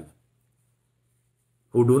subhanahu wa ta'ala,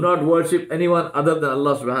 who do not worship anyone other than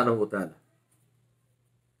Allah subhanahu wa ta'ala.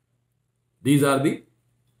 These are the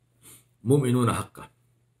mu'minuna haqqa,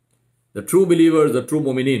 the true believers, the true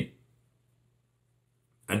mu'minin.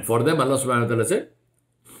 And for them Allah subhanahu wa ta'ala said,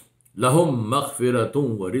 lahum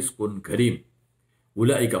maghfiratun wa rizqun kareem.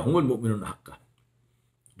 Ulaika humul mu'minuna haqqa.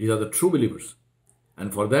 These are the true believers.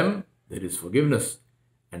 And for them there is forgiveness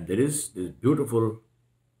and there is this beautiful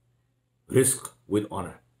rizq with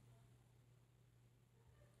honor.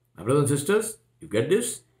 My brothers and sisters, you get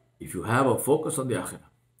this if you have a focus on the akhirah.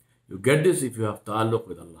 You get this if you have ta'alluq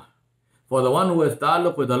with Allah. For the one who has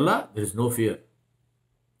ta'alluq with Allah, there is no fear.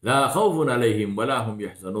 La khawfun alayhim wa la hum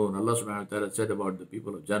yahzanun. Allah subhanahu wa ta'ala said about the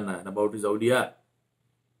people of Jannah and about his awliya.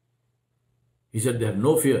 He said they have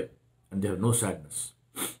no fear and they have no sadness.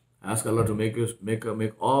 I ask Allah to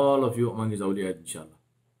make all of you among his awliya, inshallah.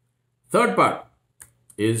 Third part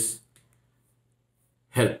is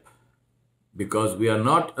help. Because we are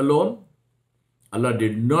not alone. Allah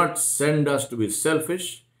did not send us to be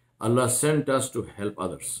selfish. Allah sent us to help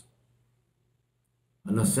others.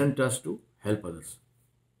 Allah sent us to help others.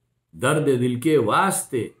 दर्द दिल के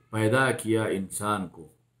वास्ते पैदा किया इंसान को,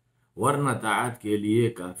 वरना ताअत के लिए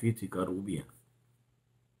काफी थी करूबियां.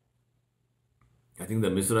 I think the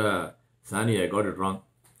Misra Sani, I got it wrong,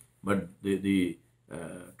 but the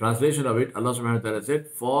translation of it, Allah subhanahu wa ta'ala said,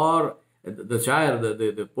 for the shair,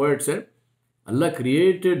 the poet said, Allah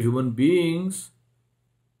created human beings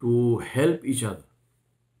to help each other.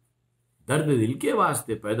 दर्द दिल के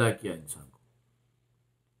वास्ते पैदा किया इंसान को,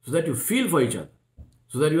 so that you feel for each other,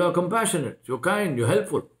 so that you are compassionate, you're kind, you're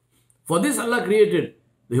helpful. For this Allah created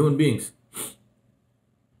the human beings.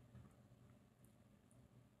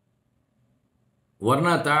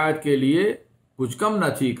 वरना ताअत के लिए कुछ कम ना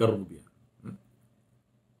थी करूबियां.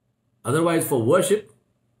 Otherwise, for worship,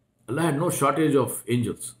 Allah had no shortage of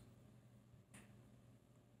angels.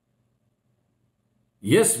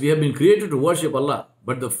 Yes, we have been created to worship Allah,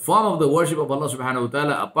 but the form of the worship of Allah subhanahu wa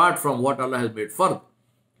ta'ala, apart from what Allah has made fard,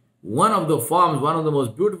 one of the forms, one of the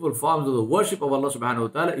most beautiful forms of the worship of Allah subhanahu wa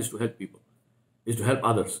ta'ala is to help people, is to help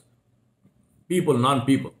others. People,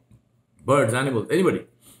 non-people, birds, animals, anybody.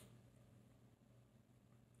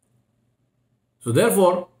 So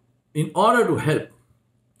therefore, in order to help,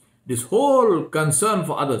 this whole concern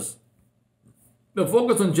for others, the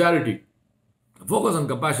focus on charity, the focus on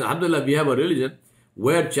compassion. Alhamdulillah, we have a religion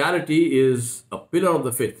where charity is a pillar of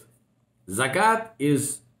the faith. Zakat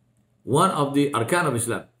is one of the arkan of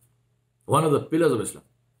Islam, one of the pillars of Islam.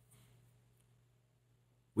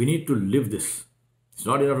 We need to live this. It's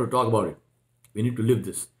not enough to talk about it. We need to live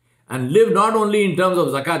this. And live not only in terms of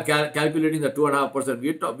zakat, calculating the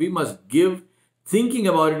 2.5%, we must give, thinking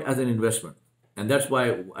about it as an investment. And that's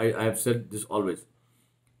why I have said this always.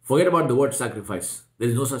 Forget about the word sacrifice. There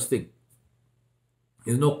is no such thing.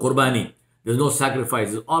 There is no qurbani. There is no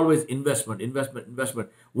sacrifice. It's always investment, investment, investment.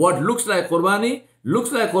 What looks like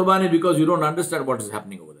qurbani because you don't understand what is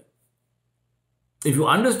happening over there. If you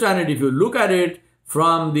understand it, if you look at it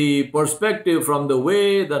from the perspective, from the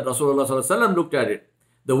way that Rasulullah ﷺ looked at it,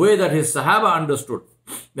 the way that his Sahaba understood,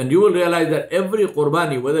 then you will realize that every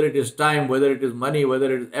qurbani, whether it is time, whether it is money,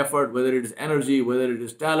 whether it is effort, whether it is energy, whether it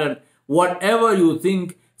is talent, whatever you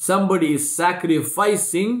think somebody is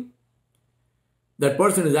sacrificing, that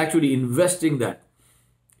person is actually investing that.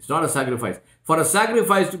 It's not a sacrifice. For a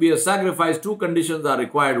sacrifice to be a sacrifice, two conditions are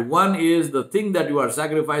required. One is the thing that you are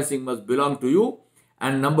sacrificing must belong to you.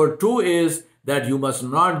 And number two is that you must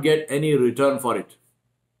not get any return for it.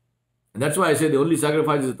 And that's why I say the only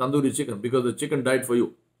sacrifice is tandoori chicken, because the chicken died for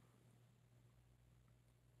you.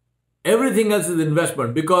 Everything else is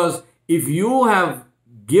investment, because if you have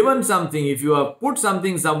given something, if you have put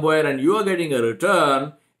something somewhere and you are getting a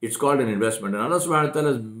return, it's called an investment. And Allah subhanahu wa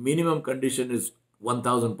ta'ala's minimum condition is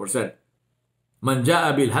 1000%. Man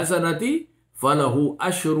ja'a bil hasanati falahu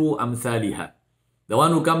ashru amthaliha. The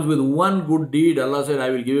one who comes with one good deed, Allah said,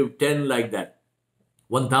 I will give him 10 like that.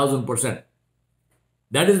 1000%.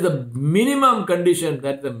 That is the minimum condition,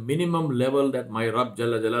 that the minimum level that my Rabb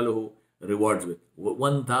Jalla Jalaluhu rewards with.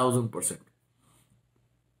 1000%.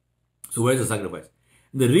 So where's the sacrifice?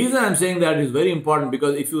 The reason I'm saying that is very important,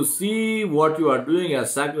 because if you see what you are doing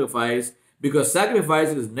as sacrifice, because sacrifice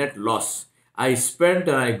is net loss. I spent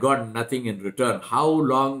and I got nothing in return. How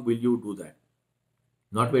long will you do that?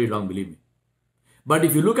 Not very long, believe me. But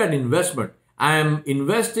if you look at investment, I am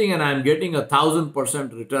investing and I am getting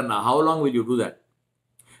 1000% return. Now, how long will you do that?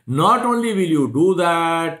 Not only will you do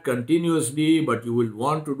that continuously, but you will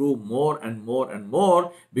want to do more and more and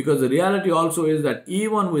more, because the reality also is that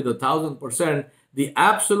even with 1000%, the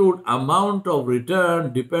absolute amount of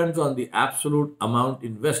return depends on the absolute amount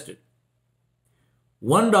invested.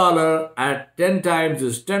 $1 at 10 times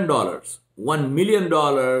is $10. $1 million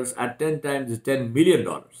at 10 times is $10 million.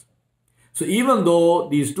 So even though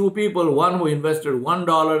these two people, one who invested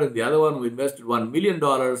 $1 and the other one who invested $1 million,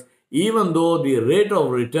 even though the rate of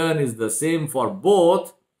return is the same for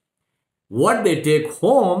both, what they take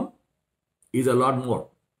home is a lot more,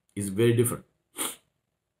 is very different.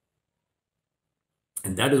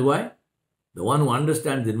 And that is why the one who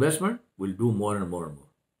understands investment will do more and more and more.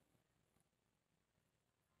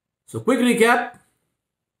 So quick recap.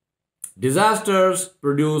 Disasters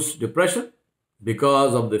produce depression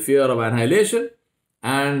because of the fear of annihilation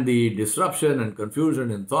and the disruption and confusion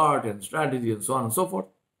in thought and strategy and so on and so forth.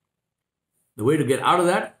 The way to get out of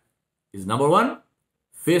that is, number one,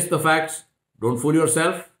 face the facts. Don't fool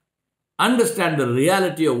yourself. Understand the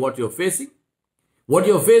reality of what you're facing. What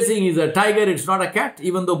you're facing is a tiger, it's not a cat,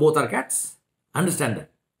 even though both are cats. Understand that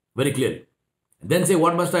very clearly. And then say,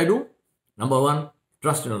 what must I do? Number one,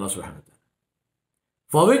 trust in Allah subhanahu wa ta'ala.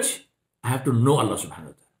 For which I have to know Allah subhanahu wa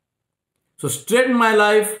ta'ala. So straighten my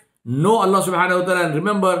life, know Allah subhanahu wa ta'ala, and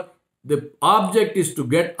remember, the object is to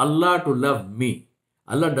get Allah to love me.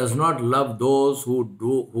 Allah does not love those who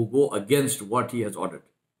go against what He has ordered.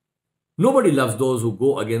 Nobody loves those who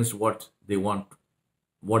go against what they want,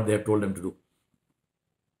 what they have told them to do.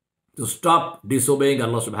 So stop disobeying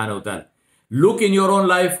Allah subhanahu wa ta'ala. Look in your own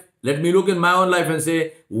life. Let me look in my own life and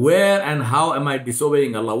say, where and how am I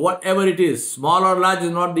disobeying Allah? Whatever it is, small or large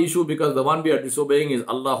is not the issue, because the one we are disobeying is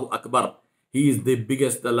Allahu Akbar. He is the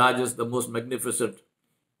biggest, the largest, the most magnificent.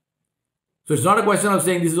 So it's not a question of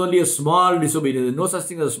saying this is only a small disobedience. There is no such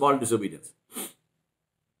thing as a small disobedience.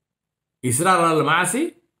 Israr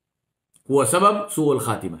al-ma'asi huwa sabab su'ul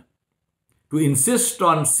khatima. To insist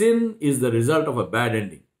on sin is the result of a bad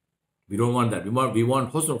ending. We don't want that. We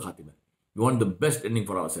want husnul khatima. We want the best ending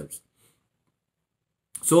for ourselves.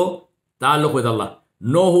 So, ta'alluq with Allah.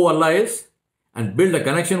 Know who Allah is and build a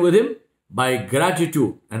connection with Him by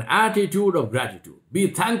gratitude, an attitude of gratitude. Be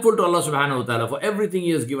thankful to Allah subhanahu wa ta'ala for everything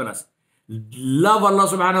He has given us. Love Allah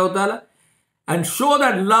subhanahu wa ta'ala and show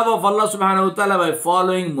that love of Allah subhanahu wa ta'ala by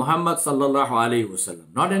following Muhammad sallallahu alayhi wa sallam.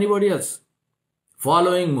 Not anybody else.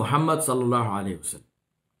 Following Muhammad sallallahu alayhi wa sallam.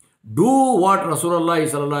 Do what Rasulullah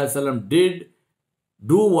sallallahu alayhi wa sallam did.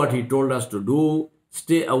 Do what he told us to do.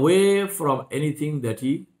 Stay away from anything that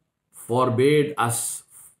he forbade us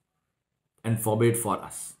and forbade for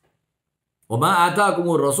us. وَمَا آتَاكُمُ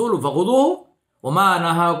الرَّسُولُ فَخُذُوهُ وَمَا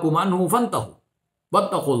نَهَاكُمْ عَنْهُ فَانْتَهُوا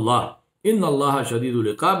وَاتَّقُوا اللَّهَ إِنَّ اللَّهَ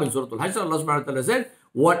شَدِيدُ الْعِقَابِ. In Surah Al-Hashr, Allah subhanahu wa ta'ala said,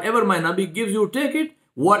 whatever my Nabi gives you, take it.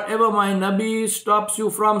 Whatever my Nabi stops you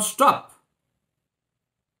from, stop.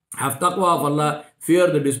 Have taqwa of Allah.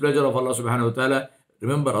 Fear the displeasure of Allah subhanahu wa ta'ala.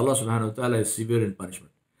 Remember, Allah subhanahu wa ta'ala is severe in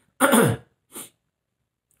punishment.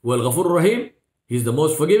 Wal-Ghafur Rahim, He is the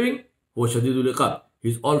most forgiving. Huwa Shadidul Iqab, He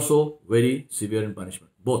is also very severe in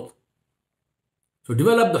punishment. Both. So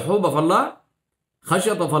develop the hub of Allah,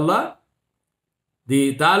 khashyat of Allah,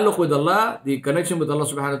 the ta'alluq with Allah, the connection with Allah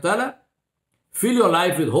subhanahu wa ta'ala. Fill your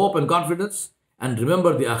life with hope and confidence, and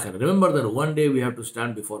remember the akhirah. Remember that one day we have to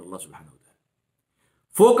stand before Allah subhanahu wa ta'ala.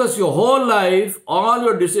 Focus your whole life, all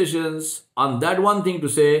your decisions on that one thing to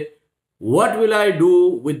say, what will I do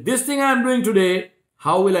with this thing I am doing today?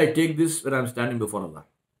 How will I take this when I am standing before Allah?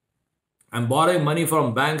 I am borrowing money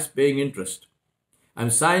from banks, paying interest. I am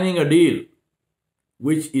signing a deal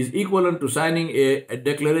which is equivalent to signing a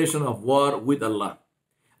declaration of war with Allah.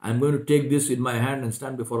 I am going to take this in my hand and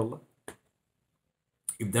stand before Allah.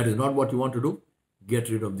 If that is not what you want to do, get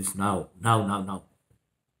rid of this now. Now.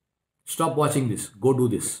 Stop watching this. Go do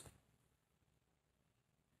this.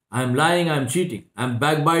 I am lying, I am cheating, I am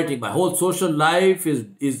backbiting. My whole social life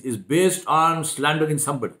is based on slandering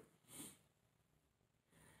somebody.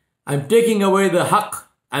 I am taking away the haqq.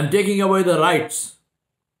 I am taking away the rights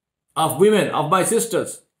of women, of my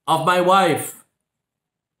sisters, of my wife,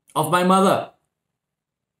 of my mother.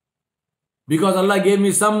 because Allah gave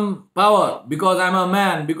me some power, because I'm a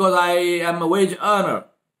man, because I am a wage earner.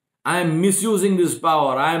 I am misusing this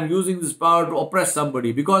power. I am using this power to oppress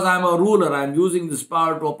somebody. Because I am a ruler, I am using this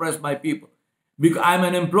power to oppress my people. Because I am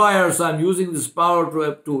an employer, so I am using this power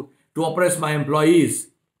to oppress my employees.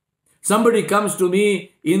 Somebody comes to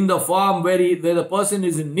me in the form where the person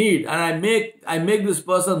is in need, and I make this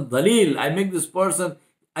person dalil.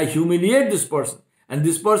 I humiliate this person. And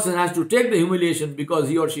this person has to take the humiliation because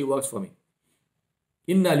he or she works for me.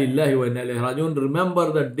 Inna lillahi wa inna ilayhi rajiun.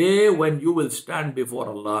 Remember the day when you will stand before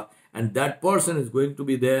Allah, and that person is going to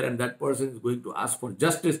be there, and that person is going to ask for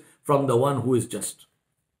justice from the one who is just.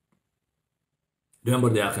 Remember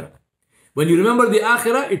the akhirah. When you remember the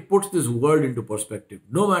akhirah, it puts this world into perspective.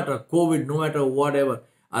 No matter COVID, no matter whatever,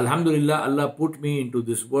 alhamdulillah, Allah put me into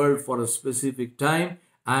this world for a specific time.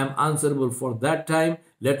 I am answerable for that time.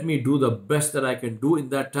 Let me do the best that I can do in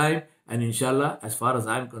that time. And inshallah, as far as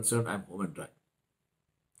I am concerned, I am home and dry.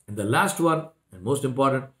 And the last one, and most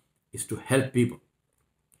important, is to help people.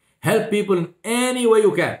 Help people in any way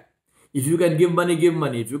you can. If you can give money, give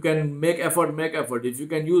money. If you can make effort, make effort. If you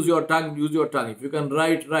can use your tongue, use your tongue. If you can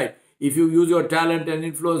write, write. If you use your talent and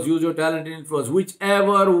influence, use your talent and influence.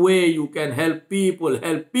 Whichever way you can help people,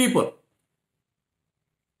 help people.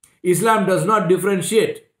 Islam does not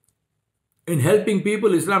differentiate. In helping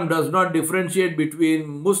people, Islam does not differentiate between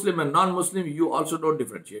Muslim and non-Muslim. You also don't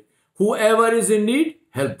differentiate. Whoever is in need,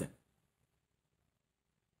 help them.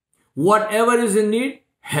 Whatever is in need,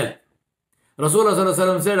 help.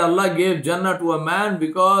 Rasulullah said Allah gave Jannah to a man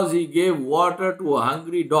because he gave water to a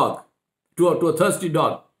hungry dog, to a thirsty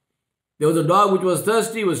dog. There was a dog which was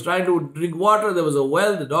thirsty, he was trying to drink water. There was a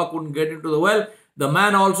well, the dog couldn't get into the well. The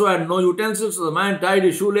man also had no utensils, so the man tied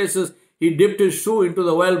his shoelaces. He dipped his shoe into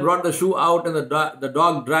the well, brought the shoe out, and the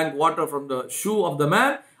dog drank water from the shoe of the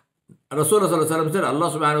man. Rasulullah said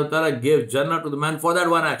Allah subhanahu wa ta'ala gave Jannah to the man for that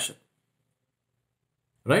one action.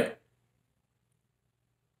 Right?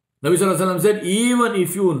 Nabi sallallahu alaihi wasallam said, even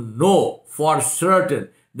if you know for certain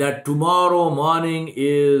that tomorrow morning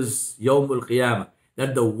is Yawmul Qiyamah,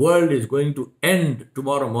 that the world is going to end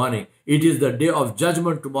tomorrow morning, it is the day of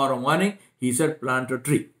judgment tomorrow morning, he said, plant a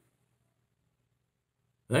tree.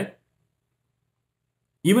 Right?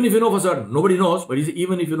 Even if you know for certain, nobody knows, but he said,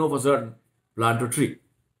 even if you know for certain, plant a tree.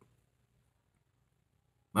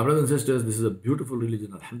 My brothers and sisters, this is a beautiful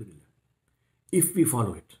religion, alhamdulillah. If we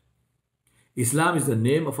follow it. Islam is the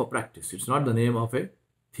name of a practice. It's not the name of a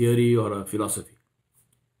theory or a philosophy.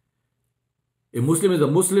 A Muslim is a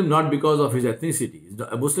Muslim not because of his ethnicity.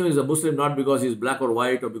 A Muslim is a Muslim not because he's black or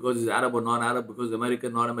white, or because he's Arab or non-Arab, because he's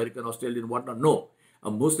American, non-American, Australian, whatnot. No.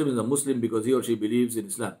 A Muslim is a Muslim because he or she believes in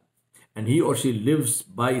Islam. And he or she lives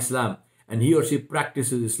by Islam. And he or she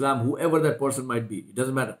practices Islam, whoever that person might be. It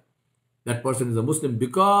doesn't matter. That person is a Muslim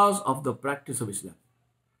because of the practice of Islam.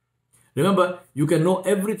 Remember, you can know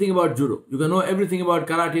everything about judo. You can know everything about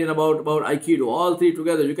karate and about aikido. All three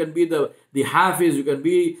together. You can be the hafiz.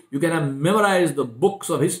 You can have memorized the books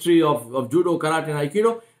of history of judo, karate, and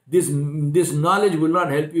aikido. This knowledge will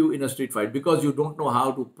not help you in a street fight because you don't know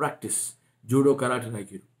how to practice judo, karate, and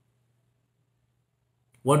aikido.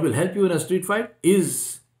 What will help you in a street fight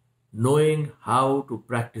is knowing how to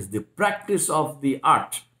practice. The practice of the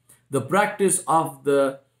art. The practice of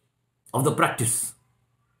the practice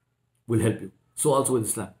will help you. So also with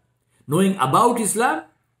Islam. Knowing about Islam,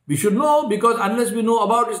 we should know, because unless we know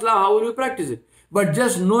about Islam, how will we practice it? But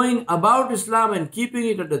just knowing about Islam and keeping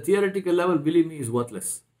it at the theoretical level, believe me, is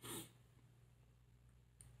worthless.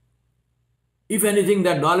 If anything,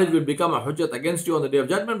 that knowledge will become a hujjat against you on the day of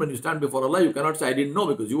judgment. When you stand before Allah, you cannot say, I didn't know,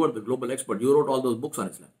 because you were the global expert. You wrote all those books on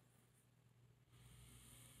Islam.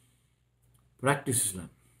 Practice Islam.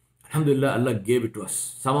 Alhamdulillah, Allah gave it to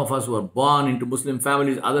us. Some of us were born into Muslim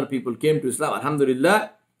families. Other people came to Islam.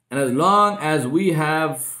 Alhamdulillah. And as long as we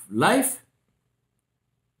have life,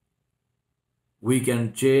 we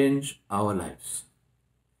can change our lives.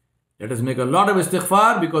 Let us make a lot of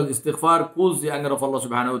istighfar, because istighfar cools the anger of Allah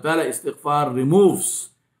subhanahu wa ta'ala. Istighfar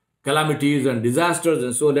removes calamities and disasters.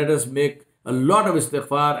 And so let us make a lot of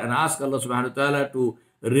istighfar and ask Allah subhanahu wa ta'ala to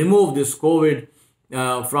remove this COVID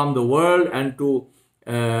from the world, and to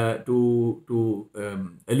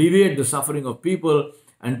alleviate the suffering of people,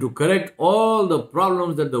 and to correct all the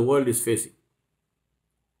problems that the world is facing.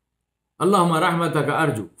 Allahumma rahmataka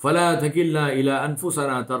arju, fala takilna ila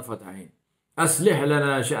anfusana tarfat ayn. Aslih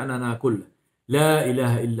lana sha'nana kullah. La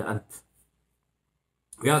ilaha illa ant.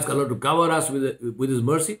 We ask Allah to cover us with His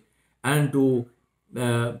mercy, and to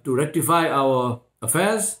rectify our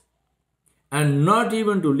affairs, and not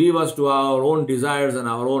even to leave us to our own desires and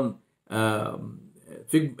our own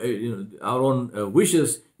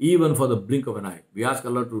wishes, even for the blink of an eye. We ask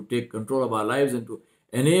Allah to take control of our lives and to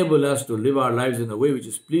enable us to live our lives in a way which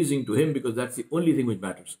is pleasing to Him, because that's the only thing which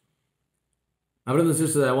matters. My brothers and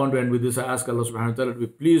sisters, I want to end with this. I ask Allah subhanahu wa ta'ala to be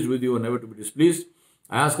pleased with you and never to be displeased.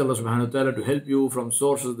 I ask Allah subhanahu wa ta'ala to help you from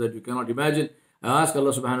sources that you cannot imagine. I ask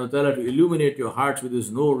Allah subhanahu wa ta'ala to illuminate your hearts with His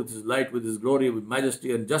nur, with His light, with His glory, with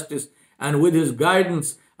majesty and justice, and with His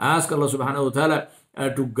guidance. I ask Allah subhanahu wa ta'ala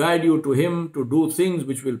to guide you to Him, to do things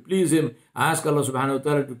which will please Him. I ask Allah subhanahu wa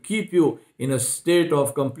ta'ala to keep you in a state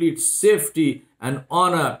of complete safety and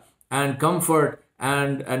honor and comfort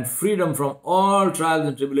and freedom from all trials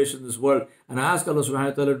and tribulations in this world. And I ask Allah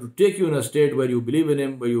subhanahu wa ta'ala to take you in a state where you believe in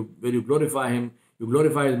Him, where you glorify Him, you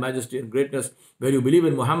glorify His majesty and greatness, where you believe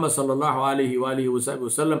in Muhammad sallallahu alaihi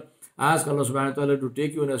wasallam. I ask Allah subhanahu wa ta'ala to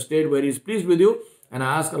take you in a state where He is pleased with you. And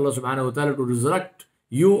I ask Allah subhanahu wa ta'ala to resurrect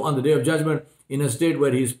you on the day of judgment in a state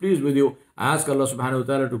where He is pleased with you. I ask Allah subhanahu wa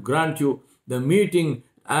ta'ala to grant you the meeting.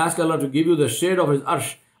 I ask Allah to give you the shade of His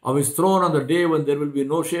arsh, of His throne, on the day when there will be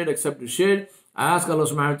no shade except His shade. I ask Allah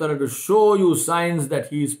subhanahu wa ta'ala to show you signs that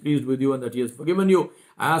He is pleased with you and that He has forgiven you.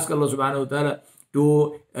 I ask Allah subhanahu wa ta'ala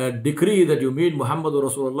to decree that you meet Muhammad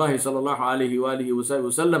Rasulullah sallallahu alaihi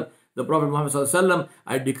wasallam, the Prophet Muhammad sallallahu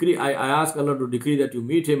alaihi wasallam. I ask Allah to decree that you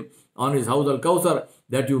meet him on his Hawd al-Kawthar,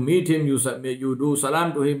 that you meet him, you do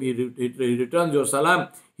salam to him, he returns your salam,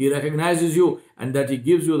 he recognizes you, and that he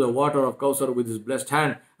gives you the water of Kawthar with his blessed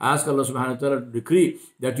hand. I ask Allah subhanahu wa ta'ala to decree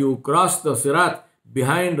that you cross the Sirat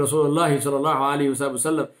behind Rasulullah sallallahu alaihi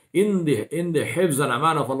wasallam in the hifz and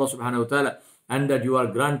aman of Allah subhanahu wa ta'ala, and that you are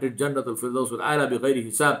granted Jannatul Firdaus al-A'la bi ghayri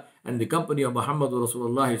hisab, and the company of Muhammad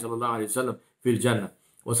Rasulullah sallallahu alaihi wasallam fil Jannah.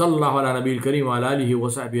 Wa sallallahu ala nabiyil kareem wa ala alihi wa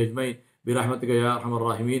sahbihi ajma'in bi rahmatika ya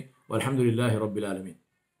arhamar rahimin walhamdulillahi rabbil alamin.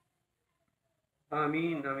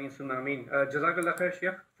 Ameen, Ameen, Summa Ameen. Jazakallah khair,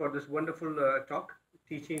 Sheikh, for this wonderful talk,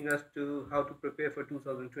 teaching us to how to prepare for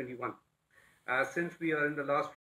 2021. Since we are in the last